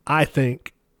 I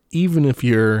think, even if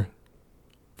you're,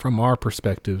 from our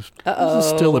perspective, this is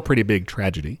still a pretty big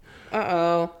tragedy.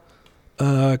 Crown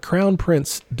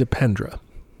Prince Dipendra,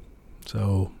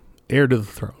 so heir to the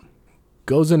throne,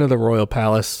 goes into the royal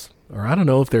palace, or I don't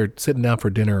know if they're sitting down for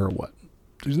dinner or what.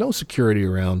 There's no security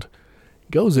around.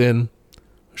 Goes in,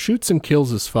 shoots and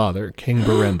kills his father, King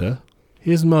Birenda,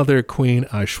 his mother, Queen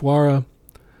Aishwarya,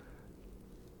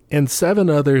 and 7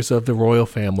 others of the royal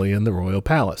family in the royal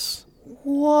palace.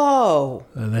 Whoa.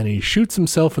 And then he shoots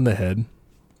himself in the head,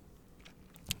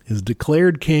 is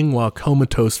declared king while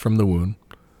comatose from the wound,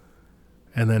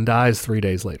 and then dies 3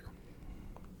 days later.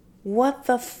 What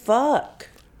the fuck?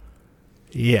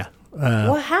 Yeah.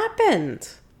 What happened?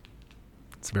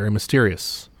 It's very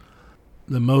mysterious.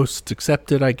 The most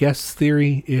accepted, I guess,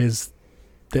 theory is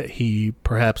that he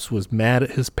perhaps was mad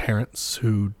at his parents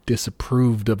who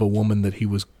disapproved of a woman that he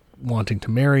was wanting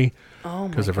to marry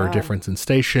because of her difference in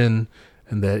station,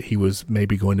 and that he was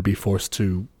maybe going to be forced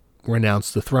to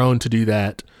renounce the throne to do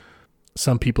that.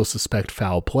 Some people suspect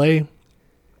foul play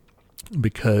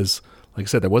because, like I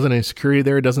said, there wasn't any security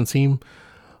there, it doesn't seem.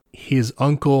 His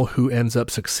uncle, who ends up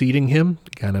succeeding him,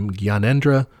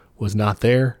 Gyanendra, was not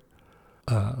there.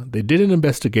 They did an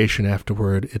investigation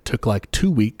afterward. It took like 2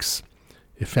 weeks.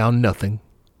 It found nothing.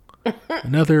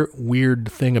 Another weird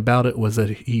thing about it was that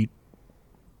he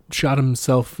shot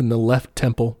himself in the left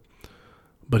temple,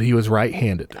 but he was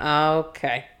right-handed.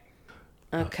 Okay.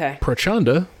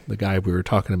 Prachanda, the guy we were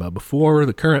talking about before,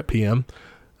 the current PM,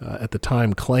 at the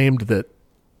time claimed that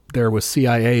there was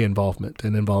CIA involvement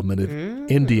and involvement of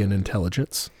Indian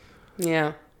intelligence.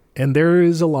 Yeah. And there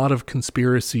is a lot of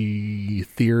conspiracy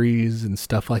theories and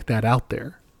stuff like that out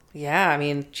there. Yeah, I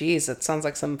mean, geez, it sounds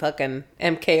like some fucking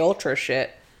MK Ultra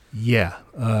shit. Yeah,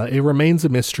 it remains a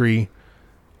mystery.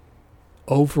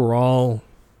 Overall,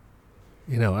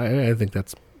 I think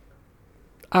that's...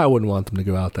 I wouldn't want them to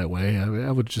go out that way.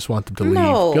 I would just want them to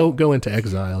leave. Go into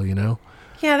exile,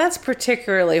 Yeah, that's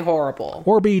particularly horrible.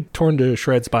 Or be torn to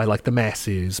shreds by, like, the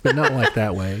masses, but not like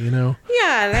that way,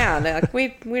 Yeah, like,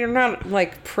 we're not,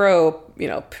 like, pro,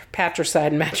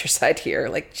 patricide and matricide here.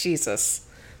 Like, Jesus,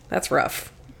 that's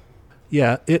rough.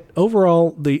 Yeah,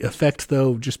 overall, the effect,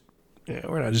 though, just...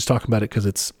 we're not just talking about it because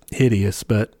it's hideous,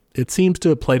 but it seems to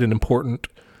have played an important,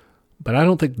 but I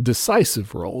don't think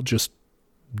decisive role, just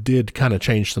did kind of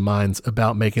change the minds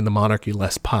about making the monarchy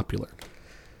less popular.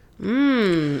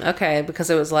 Okay, because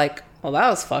it was like, well, that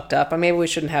was fucked up. Maybe we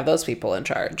shouldn't have those people in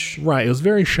charge. Right, it was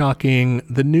very shocking.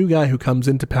 The new guy who comes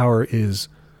into power is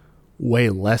way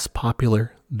less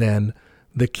popular than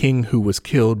the king who was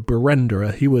killed,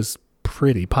 Birendra. He was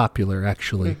pretty popular,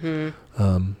 actually.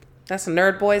 Mm-hmm. That's a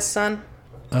nerd boy's son?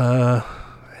 I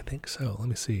think so. Let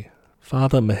me see.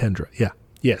 Father Mahendra. Yeah.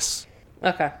 Yes.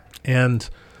 Okay. And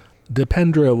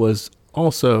Dipendra was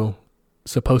also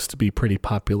supposed to be pretty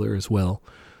popular as well.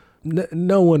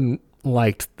 No one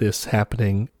liked this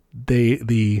happening.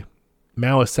 The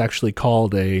Maoists actually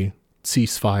called a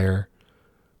ceasefire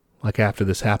like after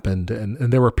this happened, and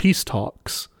there were peace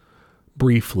talks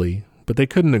briefly, but they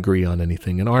couldn't agree on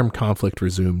anything. An armed conflict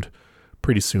resumed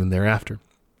pretty soon thereafter.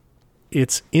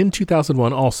 It's in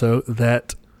 2001 also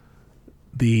that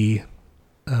the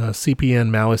CPN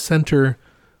Maoist Center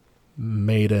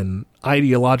made an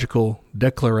ideological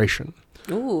declaration.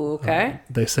 Ooh, okay.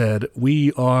 They said,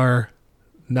 we are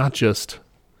not just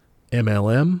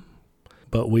MLM,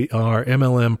 but we are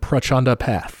MLM Prachanda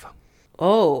Path.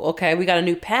 Oh, okay. We got a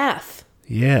new path.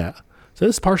 Yeah. So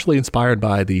this is partially inspired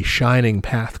by the Shining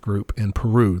Path group in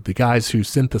Peru, the guys who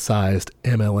synthesized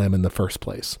MLM in the first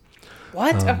place.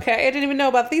 What? Okay, I didn't even know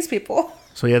about these people.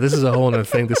 So yeah, this is a whole other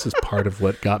thing. This is part of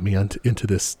what got me into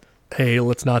this. Hey,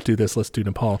 let's not do this. Let's do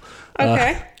Nepal.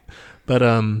 Okay.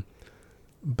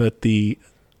 But the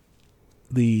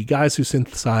guys who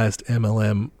synthesized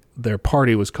MLM, their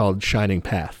party was called Shining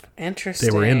Path. Interesting.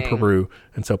 They were in Peru,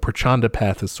 and so Prachanda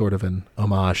Path is sort of an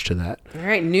homage to that. All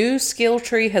right, new skill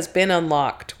tree has been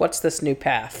unlocked. What's this new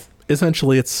path?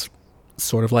 Essentially, it's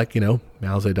sort of like, Mao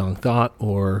Zedong thought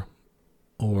or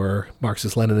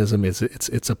Marxist-Leninism.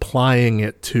 It's applying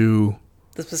it to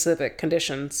the specific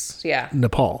conditions. Yeah.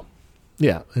 Nepal.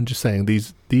 Yeah, and just saying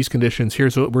these conditions,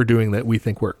 here's what we're doing that we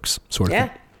think works, sort of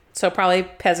thing. So probably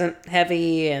peasant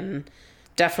heavy and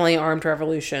definitely armed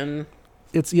revolution.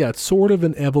 It's sort of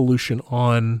an evolution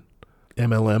on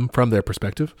MLM from their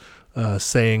perspective,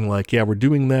 saying like, yeah, we're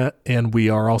doing that, and we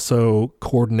are also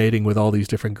coordinating with all these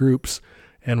different groups,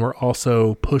 and we're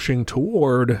also pushing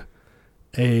toward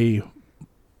a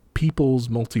people's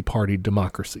multi-party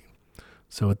democracy.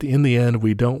 So in the end,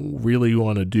 we don't really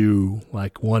want to do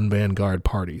like one vanguard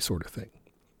party sort of thing,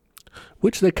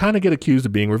 which they kind of get accused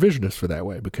of being revisionist for that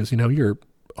way, because, your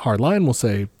hard line will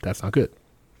say that's not good.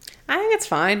 I think it's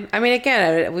fine. I mean,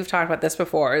 again, we've talked about this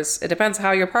before. It depends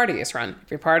how your party is run.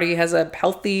 If your party has a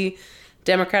healthy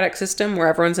democratic system where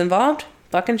everyone's involved,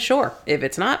 fucking sure. If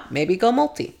it's not, maybe go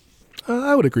multi.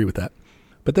 I would agree with that.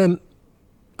 But then,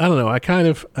 I don't know,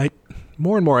 I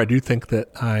more and more I do think that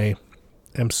I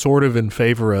am sort of in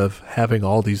favor of having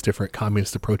all these different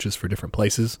communist approaches for different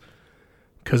places.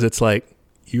 Because it's like,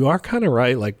 you are kind of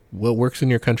right. Like, what works in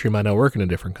your country might not work in a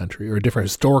different country or a different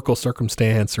historical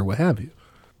circumstance or what have you.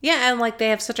 Yeah, and like they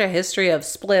have such a history of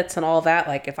splits and all that.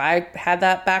 Like if I had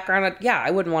that background,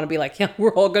 I wouldn't want to be like, yeah,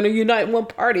 we're all going to unite in one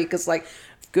party, because like,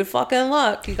 good fucking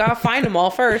luck. You got to find them all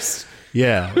first.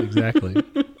 Yeah, exactly.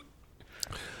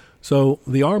 So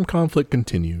the armed conflict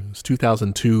continues,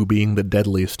 2002 being the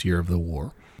deadliest year of the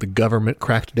war. The government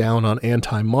cracked down on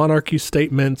anti-monarchy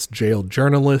statements, jailed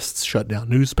journalists, shut down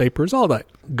newspapers, all that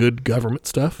good government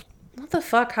stuff. What the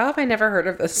fuck? How have I never heard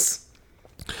of this?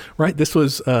 Right, this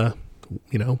was...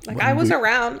 Like I was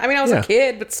around. I mean, I was a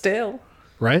kid, but still.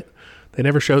 Right? They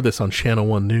never showed this on Channel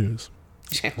 1 News.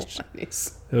 Channel 1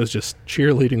 News. It was just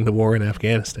cheerleading the war in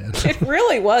Afghanistan. It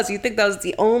really was. You'd think that was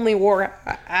the only war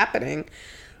happening,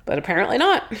 but apparently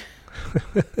not.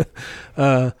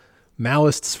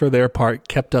 Maoists, for their part,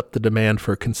 kept up the demand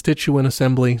for constituent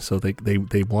assembly. So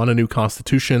they want a new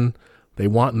constitution. They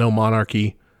want no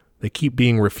monarchy. They keep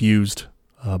being refused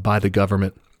by the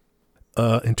government.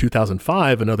 In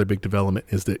 2005, another big development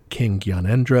is that King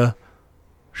Gyanendra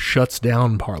shuts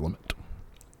down parliament.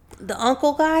 The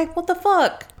uncle guy? What the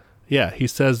fuck? Yeah, he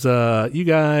says, you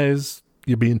guys,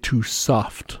 you're being too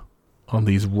soft on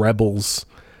these rebels.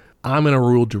 I'm going to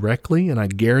rule directly, and I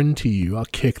guarantee you I'll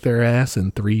kick their ass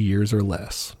in 3 years or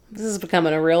less. This is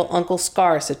becoming a real Uncle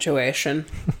Scar situation.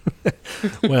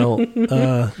 Well,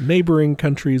 neighboring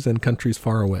countries and countries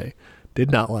far away did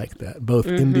not like that. Both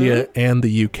India and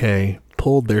the UK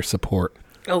pulled their support.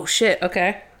 Oh, shit.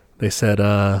 Okay. They said,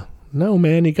 no,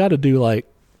 man, you got to do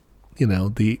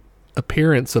the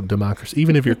appearance of democracy.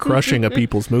 Even if you're crushing a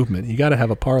people's movement, you got to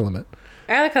have a parliament.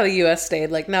 I like how the U.S. stayed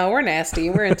like, no, we're nasty.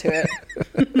 We're into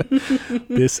it.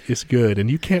 This is good. And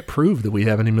you can't prove that we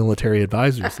have any military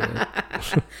advisors there.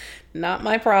 Not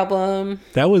my problem.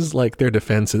 That was like their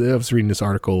defense. I was reading this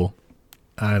article.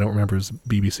 I don't remember if it was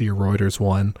BBC or Reuters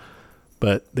one,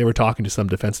 but they were talking to some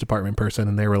Defense Department person,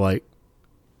 and they were like,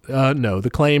 no, the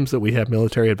claims that we have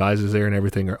military advisors there and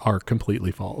everything are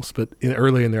completely false. But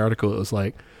early in the article, it was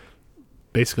like,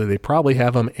 basically, they probably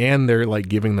have them, and they're like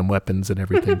giving them weapons and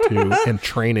everything too, and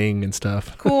training and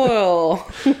stuff. Cool.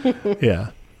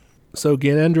 Yeah. So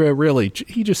Gyanendra really,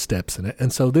 he just steps in it.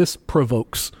 And so this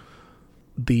provokes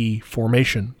the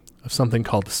formation of something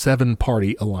called the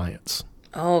Seven-Party Alliance.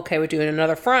 Oh, okay. We're doing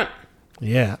another front.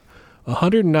 Yeah.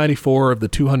 194 of the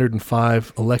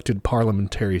 205 elected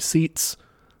parliamentary seats,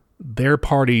 their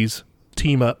parties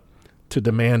team up to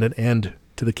demand an end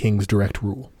to the king's direct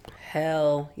rule.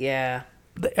 Hell yeah.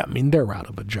 They're out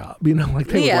of a job, they would like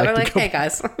they're to like, go, hey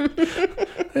guys.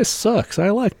 This sucks. I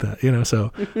like that, so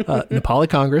Nepali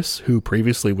Congress, who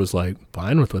previously was like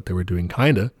fine with what they were doing,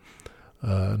 kinda.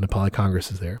 Nepali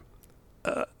Congress is there.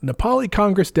 Nepali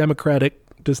Congress Democratic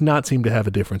does not seem to have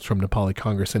a difference from Nepali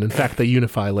Congress, and in fact they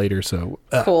unify later, so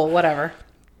cool, whatever.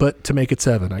 But to make it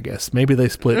 7, I guess. Maybe they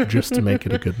split just to make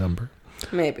it a good number.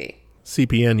 Maybe.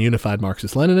 CPN Unified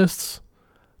Marxist-Leninists,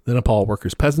 the Nepal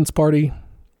Workers' Peasants Party,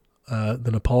 the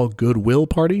Nepal Goodwill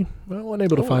Party. Well,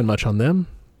 wasn't able to find much on them.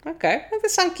 Okay, they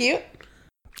sound cute.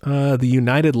 The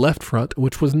United Left Front,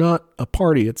 which was not a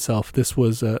party itself. This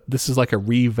is like a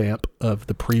revamp of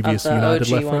the previous United OG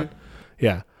Left one. Front.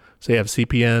 Yeah. So you have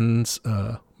CPN's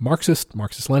Marxist,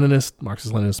 Marxist-Leninist,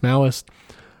 Marxist-Leninist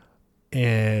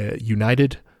Maoist,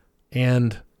 United,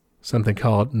 and something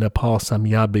called Nepal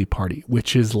Samyabdi Party,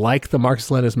 which is like the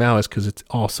Marxist-Leninist Maoist because it's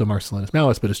also Marxist-Leninist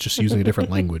Maoist, but it's just using a different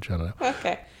language. I don't know.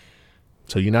 Okay.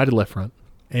 So United Left Front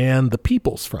and the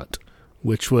People's Front,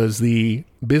 which was the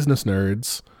business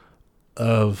nerds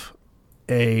of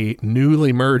a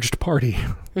newly merged party.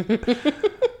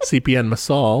 CPN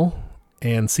Masal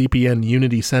and CPN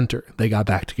Unity Center, they got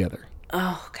back together.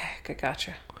 Oh, okay. Good,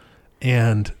 gotcha.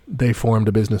 And they formed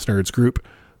a business nerds group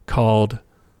called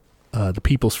the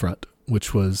People's Front,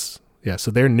 which was,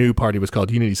 so their new party was called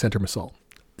Unity Center Masal.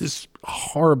 This is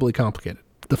horribly complicated.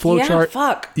 The flowchart,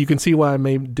 fuck. You can see why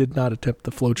I did not attempt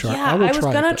the flowchart. Yeah, I was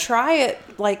going to try it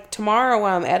like tomorrow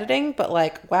while I'm editing, but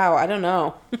like, wow, I don't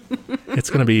know. It's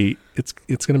going to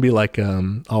be like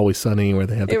Always Sunny where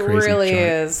they have the crazy chart. It really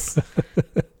is.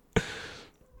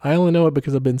 I only know it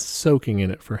because I've been soaking in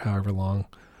it for however long.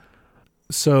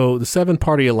 So the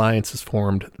 7-party alliance is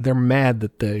formed. They're mad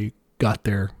that they got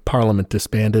their parliament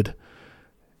disbanded.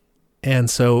 And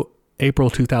so April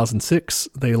 2006,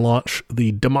 they launch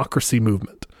the Democracy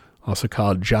Movement, also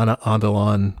called Jana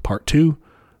Andolan Part 2,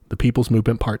 the People's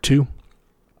Movement Part 2.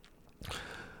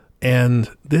 And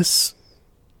this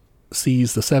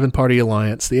sees the 7-party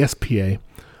alliance, the SPA,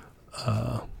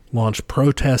 launch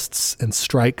protests and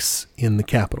strikes in the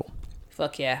capital.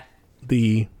 Fuck yeah.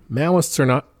 The Maoists are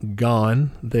not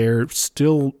gone. They're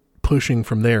still pushing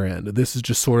from their end. This is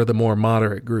just sort of the more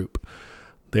moderate group.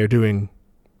 They're doing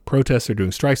protests, they're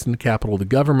doing strikes in the capital. The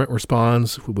government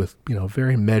responds with,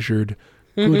 very measured,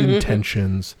 good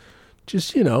intentions.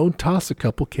 Just, toss a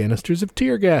couple canisters of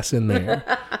tear gas in there.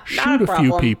 Shoot a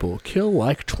few people. Kill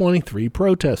like 23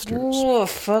 protesters. Oh,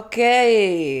 fuck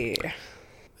yeah.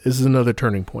 This is another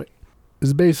turning point.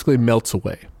 This basically melts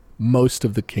away most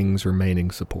of the king's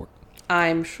remaining support.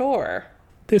 I'm sure.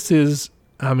 This is,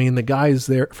 the guys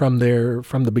there from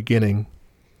the beginning,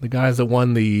 the guys that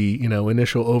won the,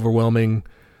 initial overwhelming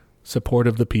support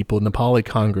of the people, Nepali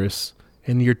Congress,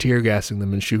 and you're tear gassing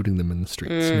them and shooting them in the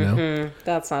streets,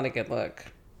 That's not a good look.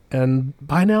 And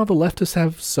by now, the leftists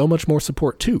have so much more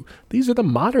support, too. These are the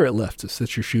moderate leftists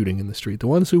that you're shooting in the street, the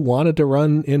ones who wanted to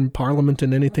run in parliament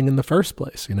and anything in the first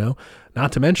place, you know,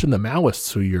 not to mention the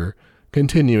Maoists who you're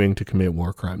continuing to commit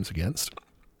war crimes against.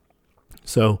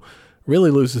 So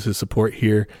really loses his support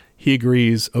here. He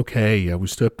agrees, okay, yeah, we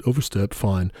overstepped,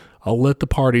 fine. I'll let the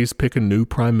parties pick a new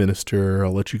prime minister.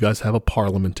 I'll let you guys have a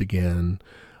parliament again.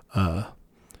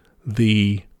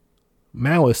 The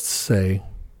Maoists say,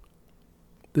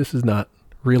 this is not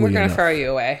really enough. We're going to throw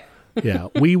you away. Yeah,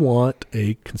 we want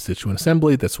a constituent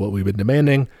assembly. That's what we've been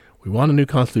demanding. We want a new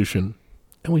constitution,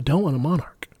 and we don't want a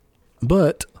monarch.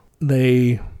 But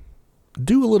they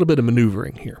do a little bit of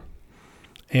maneuvering here.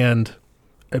 And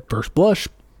at first blush,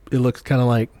 it looks kind of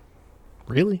like,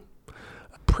 really?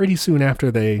 Pretty soon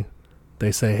after they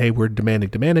say, hey, we're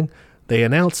demanding, they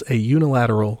announce a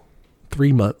unilateral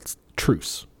 3-month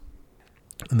truce.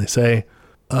 And they say,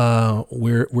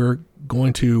 we're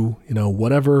going to, you know,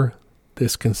 whatever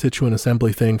this constituent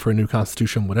assembly thing for a new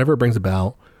constitution, whatever it brings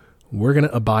about, we're going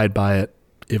to abide by it.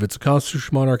 If it's a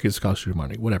constitutional monarchy, it's a constitutional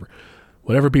monarchy,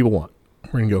 whatever people want.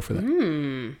 We're going to go for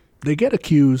that. They get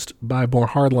accused by more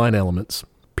hardline elements,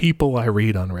 people I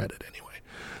read on Reddit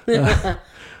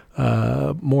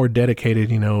anyway, more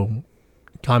dedicated, you know,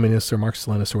 communists or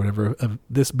Marxist-Leninists or whatever, of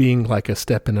this being like a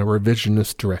step in a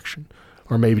revisionist direction,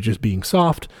 or maybe just being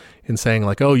soft and saying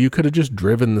like, oh, you could have just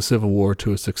driven the Civil War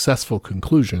to a successful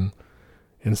conclusion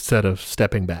instead of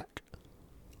stepping back.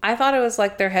 I thought it was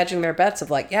like they're hedging their bets of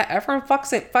like, yeah, everyone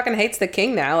fucking hates the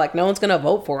king now. Like, no one's going to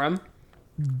vote for him.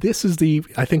 This is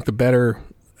I think the better,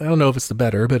 I don't know if it's the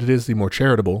better, but it is the more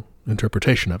charitable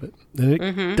interpretation of it. And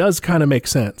it does kind of make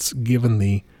sense given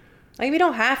the... Like, we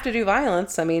don't have to do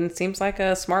violence. I mean, it seems like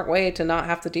a smart way to not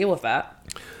have to deal with that.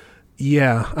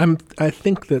 Yeah, I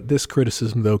think that this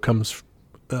criticism, though, comes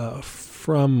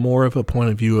from more of a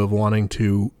point of view of wanting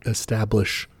to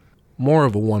establish more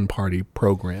of a one-party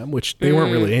program, which they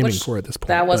weren't really aiming for at this point.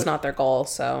 That was not their goal,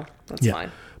 so that's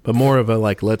fine. But more of a,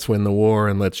 like, let's win the war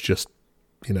and let's just,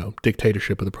 you know,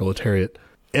 dictatorship of the proletariat,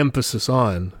 emphasis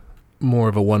on more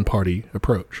of a one-party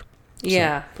approach.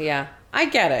 Yeah, yeah. I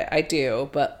get it. I do,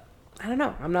 but I don't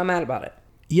know. I'm not mad about it.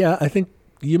 Yeah, I think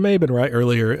you may have been right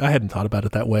earlier. I hadn't thought about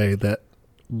it that way, that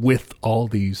with all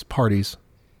these parties,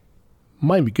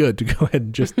 might be good to go ahead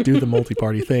and just do the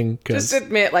multi-party thing. Just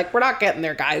admit, like, we're not getting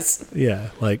there, guys. Yeah,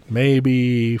 like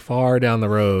maybe far down the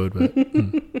road.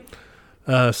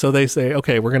 But so they say,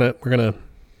 okay, we're gonna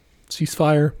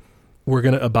ceasefire. We're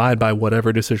gonna abide by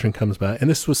whatever decision comes back. And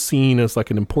this was seen as like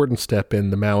an important step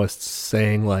in the Maoists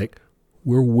saying, like,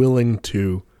 we're willing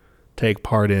to take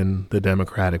part in the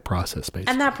democratic process,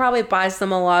 basically. And that probably buys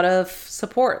them a lot of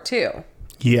support too.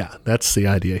 Yeah, that's the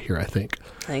idea here, I think.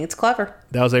 I think it's clever.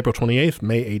 That was April 28th.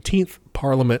 May 18th,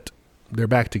 Parliament, they're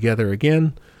back together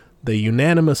again. They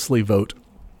unanimously vote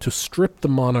to strip the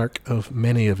monarch of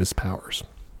many of his powers.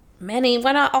 Many?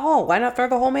 Why not all? Why not throw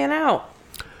the whole man out?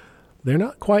 They're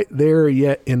not quite there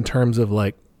yet in terms of,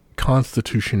 like,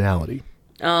 constitutionality.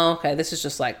 Oh, okay. This is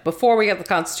just like, before we get the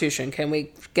Constitution, can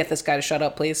we get this guy to shut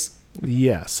up, please?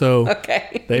 Yeah, so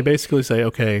okay. They basically say,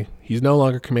 okay, he's no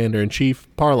longer commander-in-chief,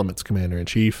 Parliament's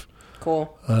commander-in-chief.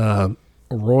 Cool.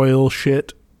 Royal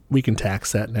shit, we can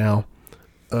tax that now,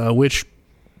 which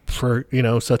for, you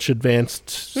know, such advanced,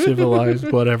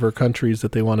 civilized, whatever countries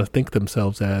that they want to think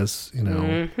themselves as, you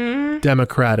know,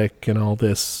 democratic and all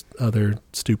this other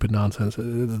stupid nonsense.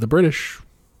 The British,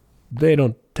 they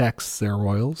don't tax their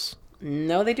royals.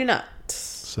 No, they do not.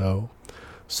 So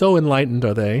enlightened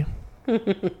are they.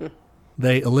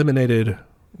 They eliminated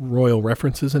royal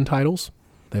references in titles.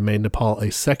 They made Nepal a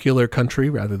secular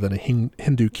country rather than a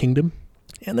Hindu kingdom.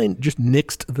 And they just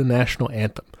nixed the national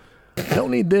anthem. Don't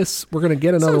need this. We're going to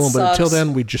get another one, but until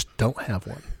then, we just don't have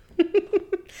one.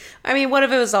 I mean, what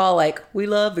if it was all like, we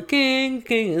love the king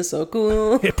is so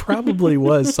cool. It probably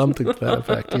was something to that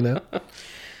effect, you know?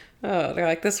 Oh, they're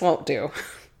like, this won't do.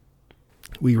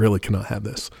 We really cannot have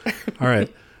this. All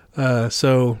right.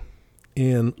 So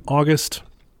in August,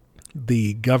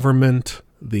 the government,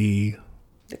 the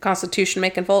Constitution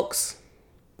making folks.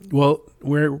 Well,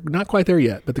 we're not quite there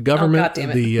yet, but the government,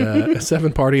 the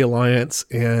Seven-Party Alliance,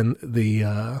 and the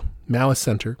Maoist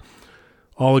Center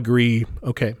all agree,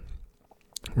 okay,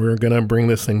 we're going to bring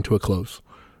this thing to a close.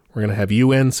 We're going to have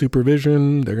UN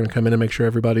supervision. They're going to come in and make sure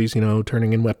everybody's, you know,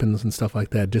 turning in weapons and stuff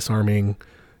like that, disarming,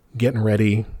 getting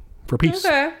ready for peace.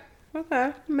 Okay.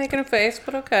 I'm making a face,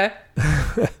 but okay.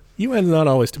 UN's not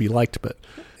always to be liked, but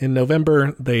in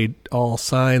November, they all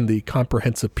signed the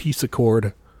Comprehensive Peace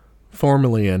Accord,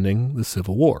 formally ending the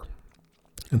Civil War.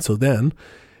 And so then,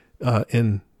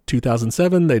 in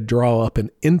 2007, they draw up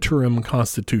an interim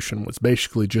constitution, which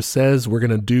basically just says we're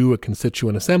going to do a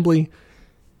constituent assembly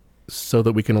so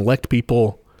that we can elect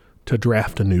people to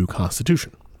draft a new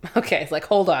constitution. Okay, like,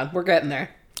 hold on. We're getting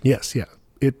there. Yes, yeah.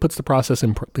 It puts the process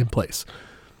in place.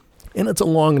 And it's a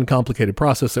long and complicated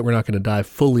process that we're not going to dive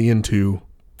fully into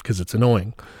because it's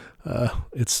annoying.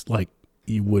 It's like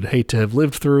you would hate to have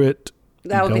lived through it.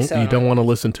 That would be so You don't annoying. want to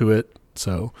listen to it.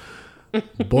 So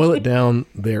boil it down.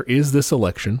 There is this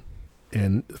election.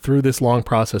 And through this long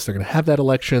process, they're going to have that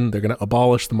election. They're going to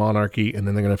abolish the monarchy. And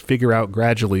then they're going to figure out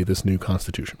gradually this new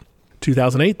constitution.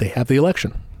 2008, they have the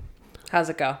election. How's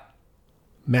it go?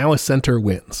 Maoist Center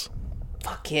wins.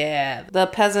 Fuck yeah. The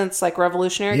peasants, like,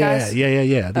 revolutionary guys?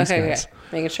 Yeah. These Okay. guys.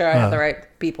 Making sure I have the right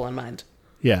people in mind.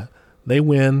 Yeah. They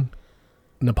win.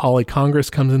 Nepali Congress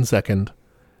comes in second.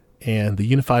 And the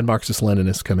Unified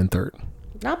Marxist-Leninists come in third.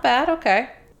 Not bad. Okay.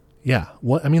 Yeah.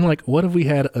 What have we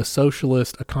had? A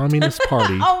socialist, a communist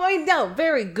party. Oh, I know.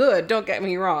 Very good. Don't get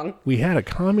me wrong. We had a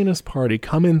communist party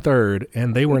come in third,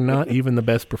 and they were not even the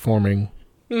best performing.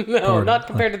 No, not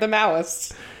compared to the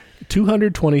Maoists.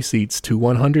 220 seats to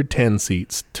 110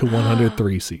 seats to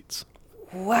 103 seats.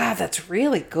 Wow, that's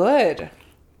really good.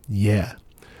 Yeah.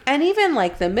 And even,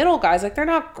 like, the middle guys, like, they're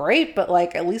not great, but,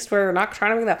 like, at least we're not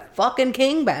trying to bring that fucking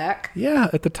king back. Yeah.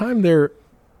 At the time, they're,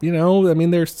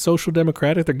 they're social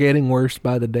democratic. They're getting worse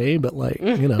by the day, but, like,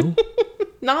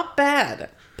 Not bad.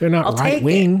 they're not I'll right take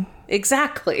wing. it.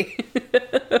 Exactly.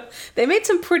 They made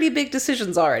some pretty big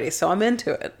decisions already, so I'm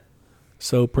into it.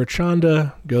 So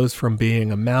Prachanda goes from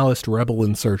being a Maoist rebel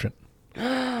insurgent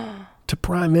to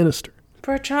prime minister.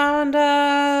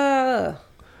 Prachanda!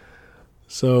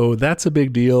 So that's a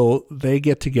big deal. They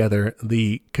get together.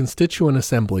 The Constituent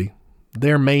Assembly,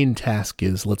 their main task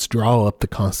is let's draw up the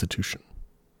Constitution,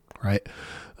 right?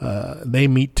 They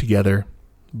meet together,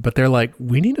 but they're like,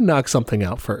 we need to knock something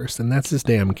out first, and that's this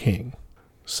damn king.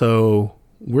 So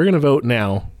we're going to vote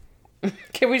now.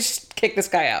 Can we just kick this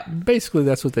guy out? Basically,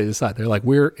 that's what they decide. They're like,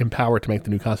 we're empowered to make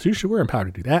the new constitution. We're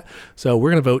empowered to do that. So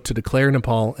we're going to vote to declare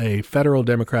Nepal a federal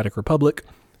democratic republic,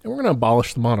 and we're going to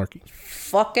abolish the monarchy.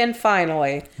 Fucking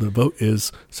finally. The vote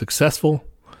is successful,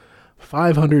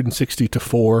 560 to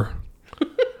 4.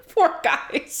 Poor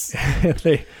guys.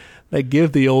 And they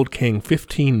give the old king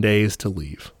 15 days to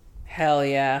leave. Hell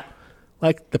yeah.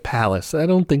 Like the palace. I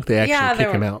don't think they actually they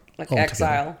kick him were, out. like, altogether.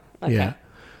 exile. Okay. Yeah.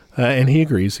 And he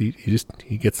agrees. He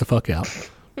gets the fuck out.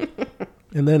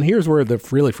 And then here's where the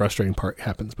really frustrating part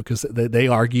happens, because they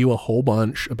argue a whole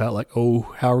bunch about, like,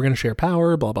 how are we going to share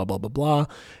power, blah, blah, blah, blah, blah.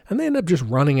 And they end up just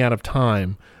running out of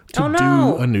time to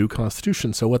do a new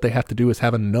constitution. So what they have to do is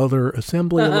have another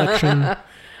assembly election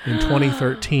in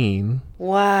 2013.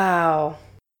 Wow.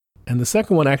 And the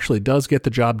second one actually does get the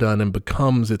job done and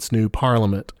becomes its new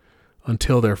parliament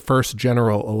until their first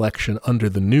general election under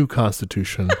the new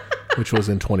constitution, which was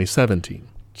in 2017.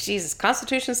 Jesus,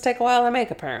 constitutions take a while to make,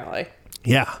 apparently.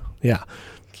 Yeah.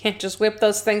 Can't just whip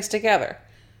those things together.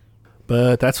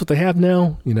 But that's what they have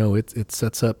now. It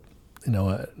sets up,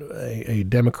 a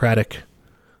democratic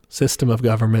system of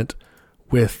government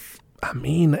with,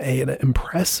 an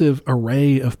impressive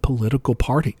array of political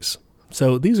parties.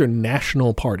 So these are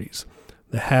national parties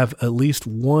that have at least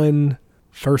one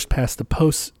first past the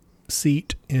post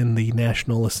seat in the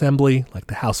National Assembly, like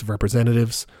the House of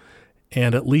Representatives,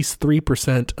 and at least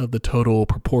 3% of the total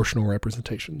proportional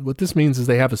representation. What this means is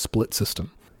they have a split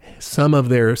system. Some of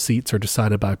their seats are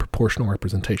decided by proportional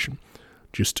representation.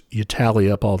 Just you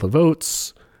tally up all the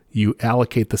votes, you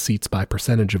allocate the seats by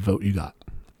percentage of vote you got,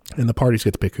 and the parties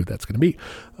get to pick who that's going to be.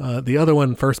 The other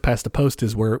one, first past the post,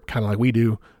 is where, kind of like we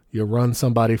do, you run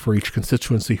somebody for each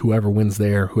constituency. Whoever wins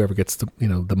there, whoever gets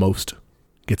the most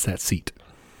gets that seat.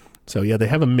 So yeah, they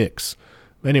have a mix.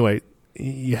 Anyway,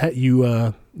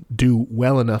 you do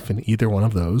well enough in either one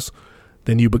of those,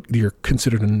 then you're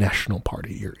considered a national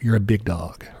party. You're a big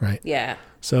dog, right? Yeah.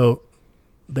 So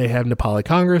they have Nepali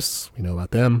Congress. We know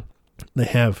about them. They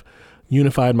have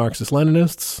Unified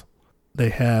Marxist-Leninists. They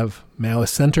have Maoist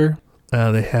Center.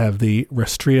 They have the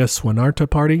Rastriya Swarnarta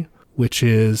Party, which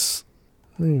is,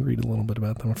 let me read a little bit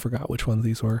about them. I forgot which one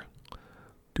these were.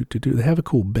 They have a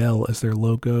cool bell as their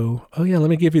logo. Oh yeah, let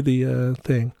me give you the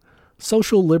thing.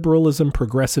 Social liberalism,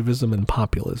 progressivism, and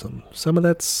populism. Some of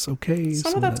that's okay.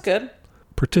 Some of that's good.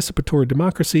 Participatory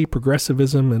democracy,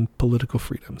 progressivism, and political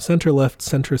freedom. Center left,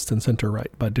 centrist, and center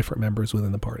right by different members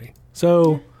within the party.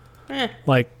 So,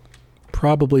 like,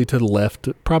 probably to the left,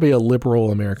 probably a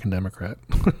liberal American Democrat.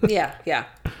 Yeah.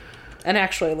 An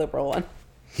actually liberal one.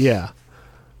 Yeah.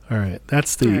 All right.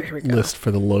 That's the list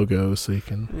for the logos, so you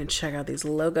can... Let me check out these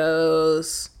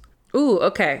logos. Ooh,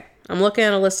 okay. I'm looking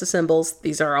at a list of symbols.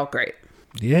 These are all great.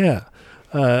 Yeah.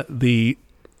 The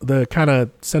kind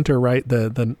of center right,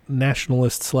 the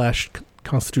nationalist slash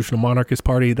constitutional monarchist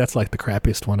party, that's like the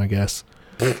crappiest one, I guess.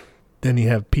 Then you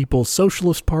have People's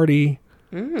Socialist Party.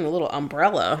 A little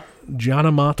umbrella.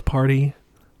 Janamat Party,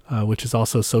 which is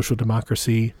also social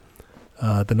democracy.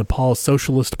 The Nepal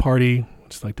Socialist Party,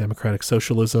 which is like democratic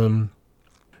socialism.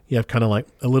 You have kind of like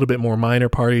a little bit more minor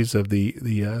parties of the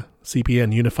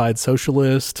CPN Unified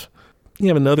Socialist. You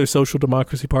have another social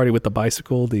democracy party with the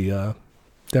bicycle, the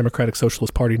Democratic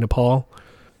Socialist Party Nepal.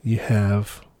 You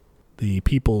have the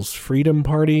People's Freedom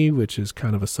Party, which is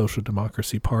kind of a social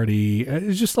democracy party.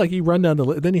 It's just like you run down the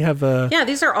list. Then you have yeah,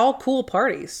 these are all cool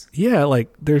parties. Yeah,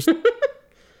 like there's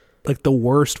like the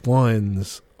worst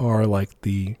ones are like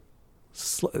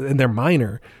and they're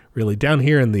minor, really. Down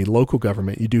here in the local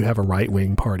government, you do have a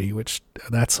right-wing party, which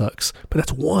that sucks. But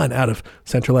that's one out of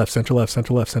center left, center left,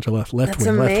 center left, center left, left that's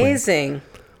wing, left wing. That's amazing.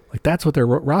 Like that's what they're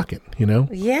rocking, you know?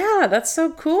 Yeah, that's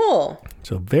so cool.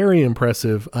 So very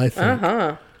impressive, I think.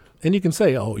 Uh-huh. And you can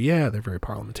say, oh, yeah, they're very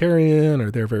parliamentarian or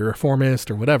they're very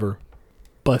reformist or whatever.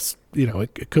 But, you know,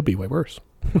 it could be way worse.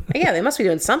 Yeah, they must be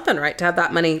doing something right to have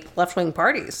that many left-wing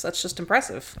parties. That's just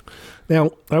impressive.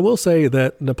 Now, I will say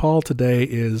that Nepal today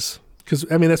is, because,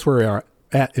 I mean, that's where we are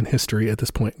at in history at this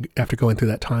point after going through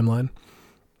that timeline.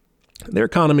 Their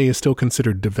economy is still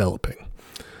considered developing.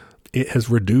 It has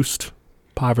reduced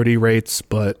poverty rates,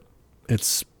 but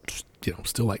it's, you know,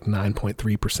 still like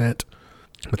 9.3%.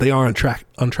 But they are on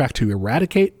track to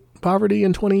eradicate poverty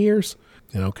in 20 years.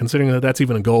 You know, considering that that's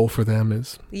even a goal for them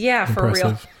is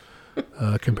impressive. For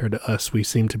real. Compared to us, we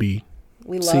seem to be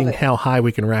seeing how high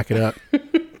we can rack it up.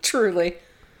 Truly.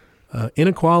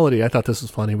 Inequality, I thought this was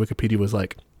funny. Wikipedia was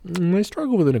like, they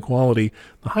struggle with inequality.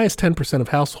 The highest 10% of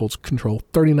households control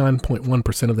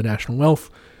 39.1% of the national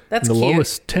wealth. That's and the cute.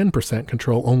 lowest 10%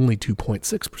 control only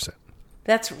 2.6%.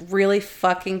 That's really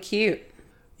fucking cute.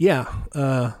 Yeah.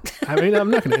 I mean, I'm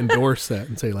not going to endorse that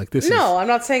and say like this No, I'm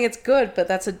not saying it's good, but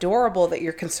that's adorable that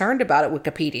you're concerned about it,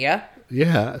 Wikipedia.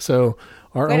 Yeah. So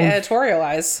our own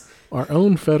editorialize. Our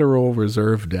own Federal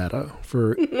Reserve data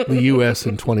for the U.S.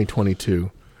 in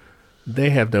 2022, they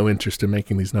have no interest in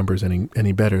making these numbers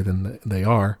any better than they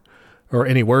are, or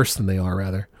any worse than they are,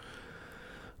 rather.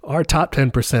 Our top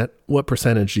 10%, what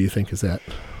percentage do you think is that?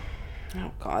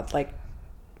 Oh, God, like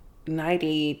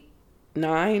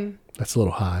 99? That's a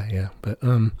little high, yeah. But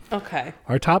okay.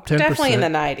 Our top 10%... Definitely in the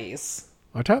 90s.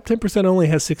 Our top 10% only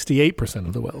has 68%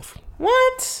 of the wealth.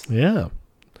 What? Yeah.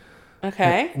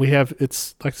 Okay. We have,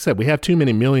 it's like I said, we have too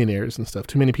many millionaires and stuff.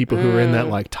 Too many people who are in that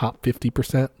like top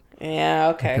 50%. Yeah,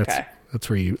 okay, like that's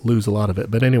where you lose a lot of it.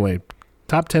 But anyway,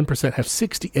 top 10% have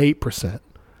 68%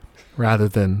 rather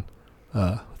than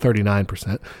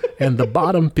 39%. And the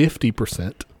bottom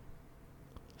 50%,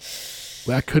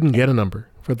 well, I couldn't get a number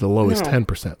for the lowest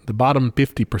 10%. The bottom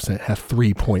 50% have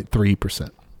 3.3%.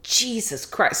 Jesus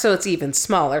Christ. So it's even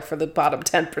smaller for the bottom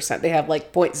 10%. They have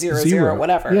like 0.00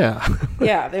 whatever. Yeah.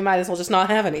 Yeah, they might as well just not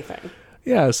have anything.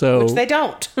 Yeah, so... Which they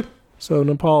don't. So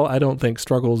Nepal, I don't think,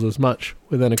 struggles as much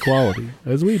with inequality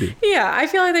as we do. Yeah, I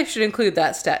feel like they should include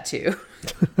that stat too.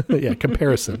 Yeah,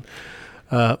 comparison.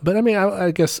 But I mean,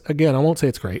 I guess, again, I won't say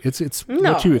it's great. It's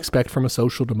what you expect from a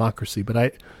social democracy. But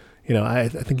I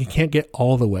think you can't get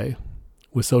all the way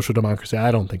with social democracy.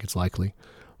 I don't think it's likely.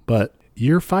 But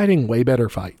you're fighting way better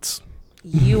fights.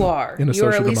 You are. In a you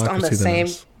are social at least on the same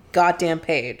us. goddamn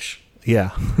page.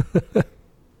 Yeah.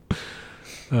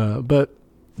 But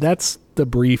that's the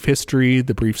brief history,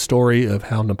 the brief story of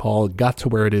how Nepal got to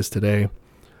where it is today.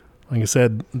 Like I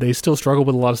said, they still struggle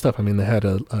with a lot of stuff. I mean, they had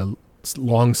a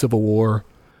long civil war.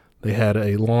 They had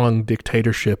a long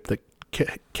dictatorship that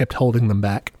kept holding them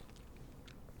back.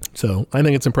 So I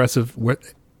think it's impressive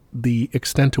the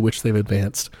extent to which they've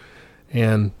advanced.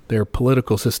 And their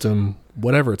political system,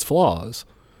 whatever its flaws,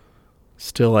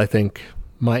 still, I think,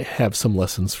 might have some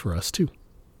lessons for us, too.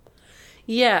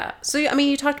 Yeah. So, I mean,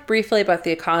 you talked briefly about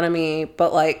the economy,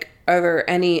 but, like, are there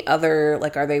any other,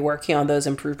 like, are they working on those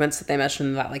improvements that they mentioned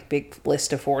in that, like, big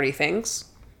list of 40 things?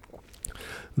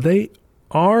 They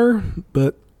are,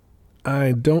 but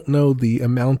I don't know the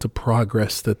amount of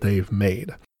progress that they've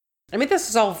made. I mean, this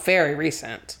is all very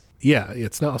recent. Yeah,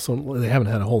 it's not so they haven't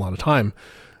had a whole lot of time.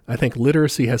 I think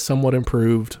literacy has somewhat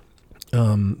improved.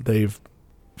 They've,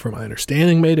 from my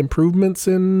understanding, made improvements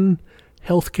in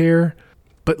healthcare,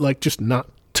 but like just not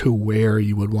to where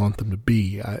you would want them to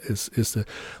be. Is the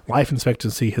life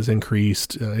expectancy has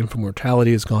increased, infant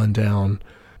mortality has gone down.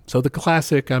 So the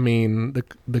classic, I mean,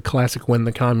 the classic when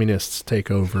the communists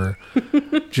take over,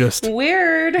 just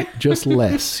weird, just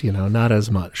less, not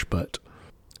as much, but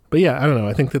yeah, I don't know.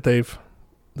 I think that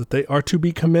they are to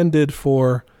be commended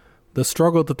for the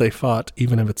struggle that they fought,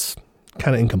 even if it's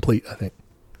kind of incomplete, I think.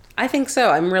 I think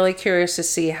so. I'm really curious to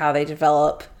see how they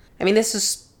develop. I mean, this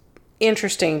is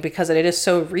interesting because it is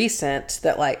so recent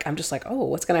that, like, I'm just like, oh,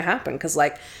 what's going to happen? Because,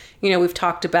 like, you know, we've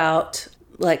talked about,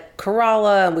 like,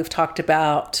 Kerala, and we've talked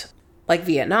about, like,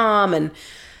 Vietnam, and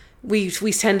we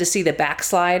tend to see the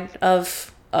backslide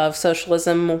of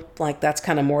socialism. Like, that's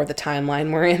kind of more the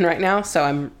timeline we're in right now. So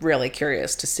I'm really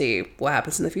curious to see what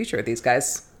happens in the future with these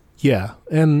guys. Yeah,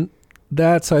 and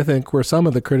that's, I think, where some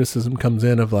of the criticism comes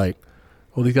in of, like,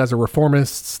 well, these guys are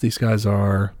reformists, these guys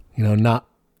are, you know, not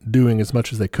doing as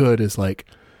much as they could, is like,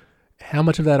 how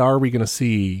much of that are we going to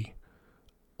see,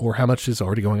 or how much is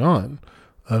already going on,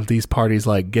 of these parties,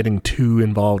 like, getting too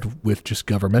involved with just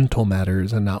governmental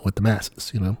matters and not with the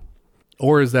masses, you know?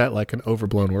 Or is that, like, an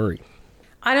overblown worry?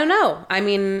 I don't know. I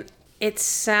mean, it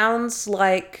sounds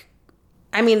like,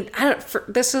 I mean,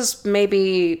 this is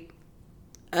maybe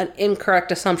an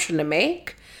incorrect assumption to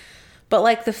make, but,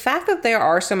 like, the fact that there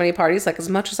are so many parties, like, as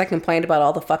much as I complained about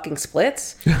all the fucking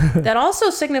splits, that also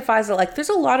signifies that, like, there's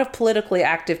a lot of politically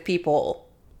active people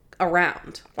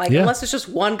around. Like, unless it's just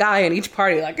one guy in each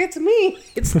party, like, it's me,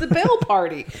 it's the Bill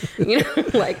party, you know,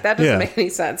 like, that doesn't make any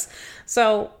sense.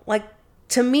 So, like,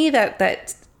 to me,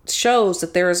 that shows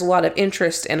that there is a lot of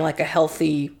interest in, like, a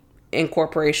healthy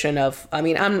incorporation of, I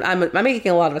mean, I'm making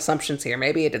a lot of assumptions here.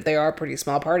 Maybe they are pretty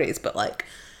small parties, but, like,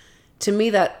 to me,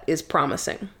 that is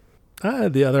promising.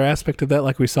 The other aspect of that,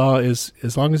 like we saw, is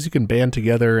as long as you can band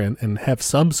together and have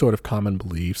some sort of common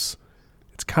beliefs,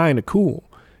 it's kind of cool.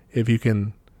 If you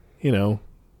can, you know,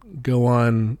 go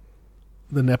on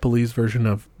the Nepalese version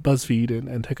of BuzzFeed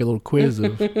and take a little quiz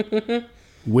of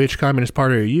which Communist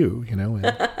Party are you, you know,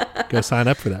 and go sign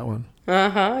up for that one.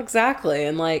 Exactly.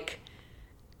 And, like,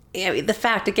 I mean, the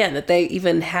fact, again, that they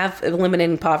even have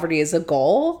eliminating poverty as a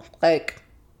goal, like,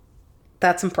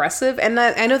 that's impressive. And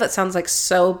I know that sounds like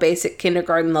so basic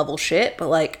kindergarten level shit, but,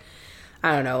 like,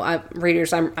 I don't know.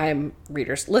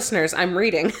 Listeners, I'm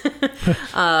reading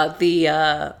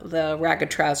the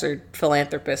Ragged Trousered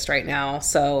Philanthropist right now.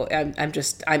 So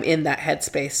I'm in that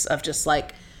headspace of just,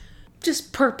 like,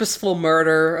 just purposeful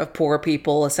murder of poor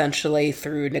people, essentially,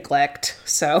 through neglect.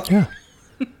 So yeah.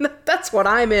 That's what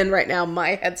I'm in right now.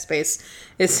 My headspace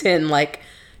is in, like,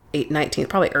 19th,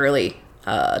 probably early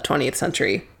 20th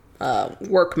century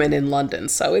workmen in London.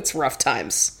 So it's rough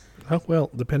times. Oh,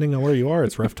 well, depending on where you are,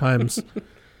 it's rough times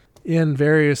in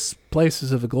various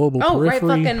places of the global periphery. Right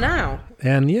fucking now.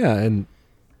 And yeah, and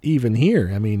even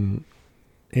here, I mean,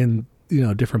 in, you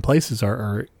know, different places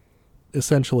are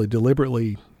essentially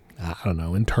deliberately, I don't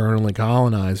know, internally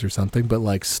colonized or something, but,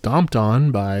 like, stomped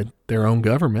on by their own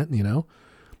government, you know.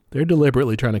 They're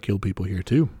deliberately trying to kill people here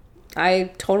too.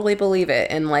 I totally believe it.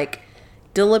 And, like,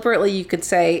 deliberately, you could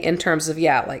say, in terms of,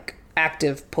 yeah, like,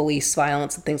 active police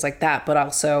violence and things like that, but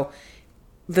also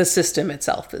the system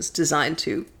itself is designed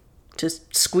to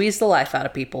just squeeze the life out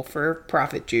of people for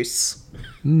profit juice.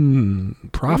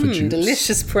 Profit juice.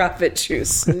 Delicious profit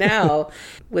juice. Now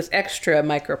with extra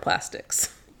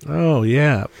microplastics. Oh,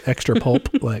 yeah. Extra pulp,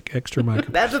 like extra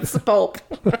microplastics. That's the pulp.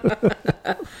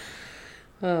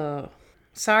 Oh,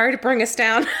 sorry to bring us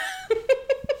down.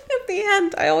 At the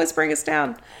end, I always bring us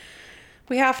down.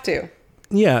 We have to.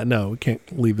 Yeah, no, we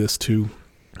can't leave this too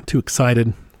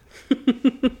excited.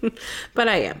 But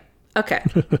I am. Okay.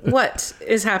 What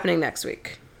is happening next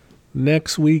week?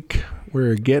 Next week,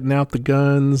 we're getting out the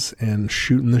guns and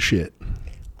shooting the shit.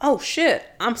 Oh, shit.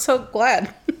 I'm so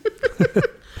glad.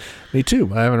 Me too.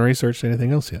 I haven't researched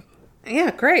anything else yet.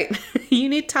 Yeah, great. You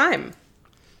need time.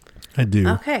 I do.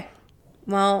 Okay.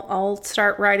 Well, I'll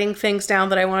start writing things down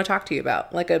that I want to talk to you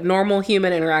about, like a normal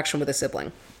human interaction with a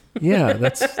sibling. Yeah,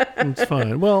 that's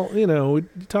fine. Well, you know, we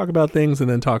talk about things and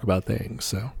then talk about things,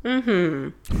 so. Mm-hmm.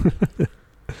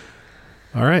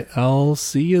 All right, I'll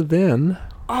see you then.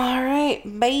 All right,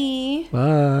 bye.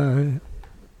 Bye.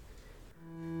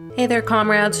 Hey there,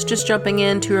 comrades. Just jumping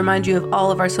in to remind you of all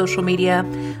of our social media.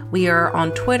 We are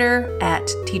on Twitter at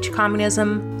Teach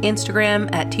Communism,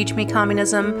 Instagram at Teach Me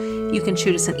Communism. You can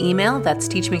shoot us an email. That's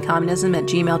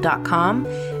teachmecommunism@gmail.com.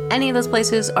 Any of those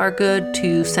places are good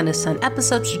to send us an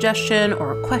episode suggestion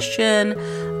or a question,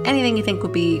 anything you think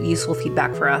would be useful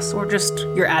feedback for us, or just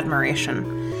your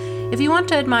admiration. If you want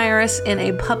to admire us in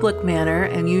a public manner,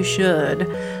 and you should,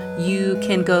 you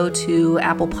can go to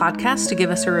Apple Podcasts to give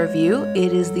us a review.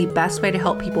 It is the best way to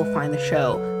help people find the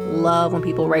show. Love when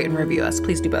people rate and review us.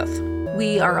 Please do both.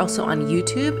 We are also on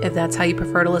YouTube, if that's how you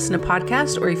prefer to listen to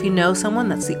podcasts, or if you know someone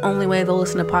that's the only way they'll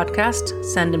listen to podcasts,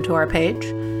 send them to our page.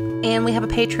 And we have a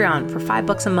Patreon. For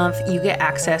 $5 a month, you get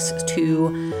access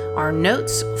to are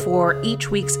notes for each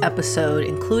week's episode,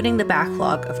 including the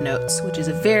backlog of notes, which is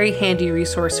a very handy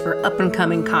resource for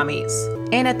up-and-coming commies.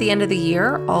 And at the end of the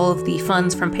year, all of the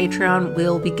funds from Patreon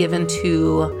will be given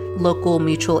to local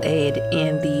mutual aid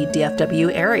in the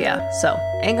DFW area. So,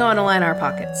 ain't going to line our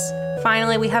pockets.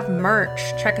 Finally, we have merch.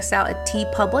 Check us out at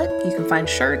TeePublic. You can find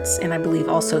shirts and I believe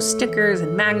also stickers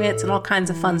and magnets and all kinds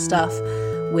of fun stuff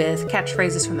with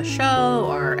catchphrases from the show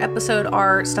or episode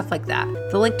art, stuff like that.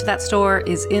 The link to that store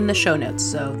is in the show notes,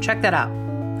 so check that out.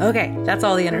 Okay, that's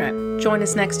all the internet. Join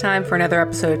us next time for another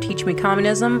episode of Teach Me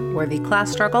Communism, where the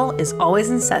class struggle is always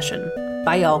in session.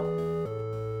 Bye, y'all.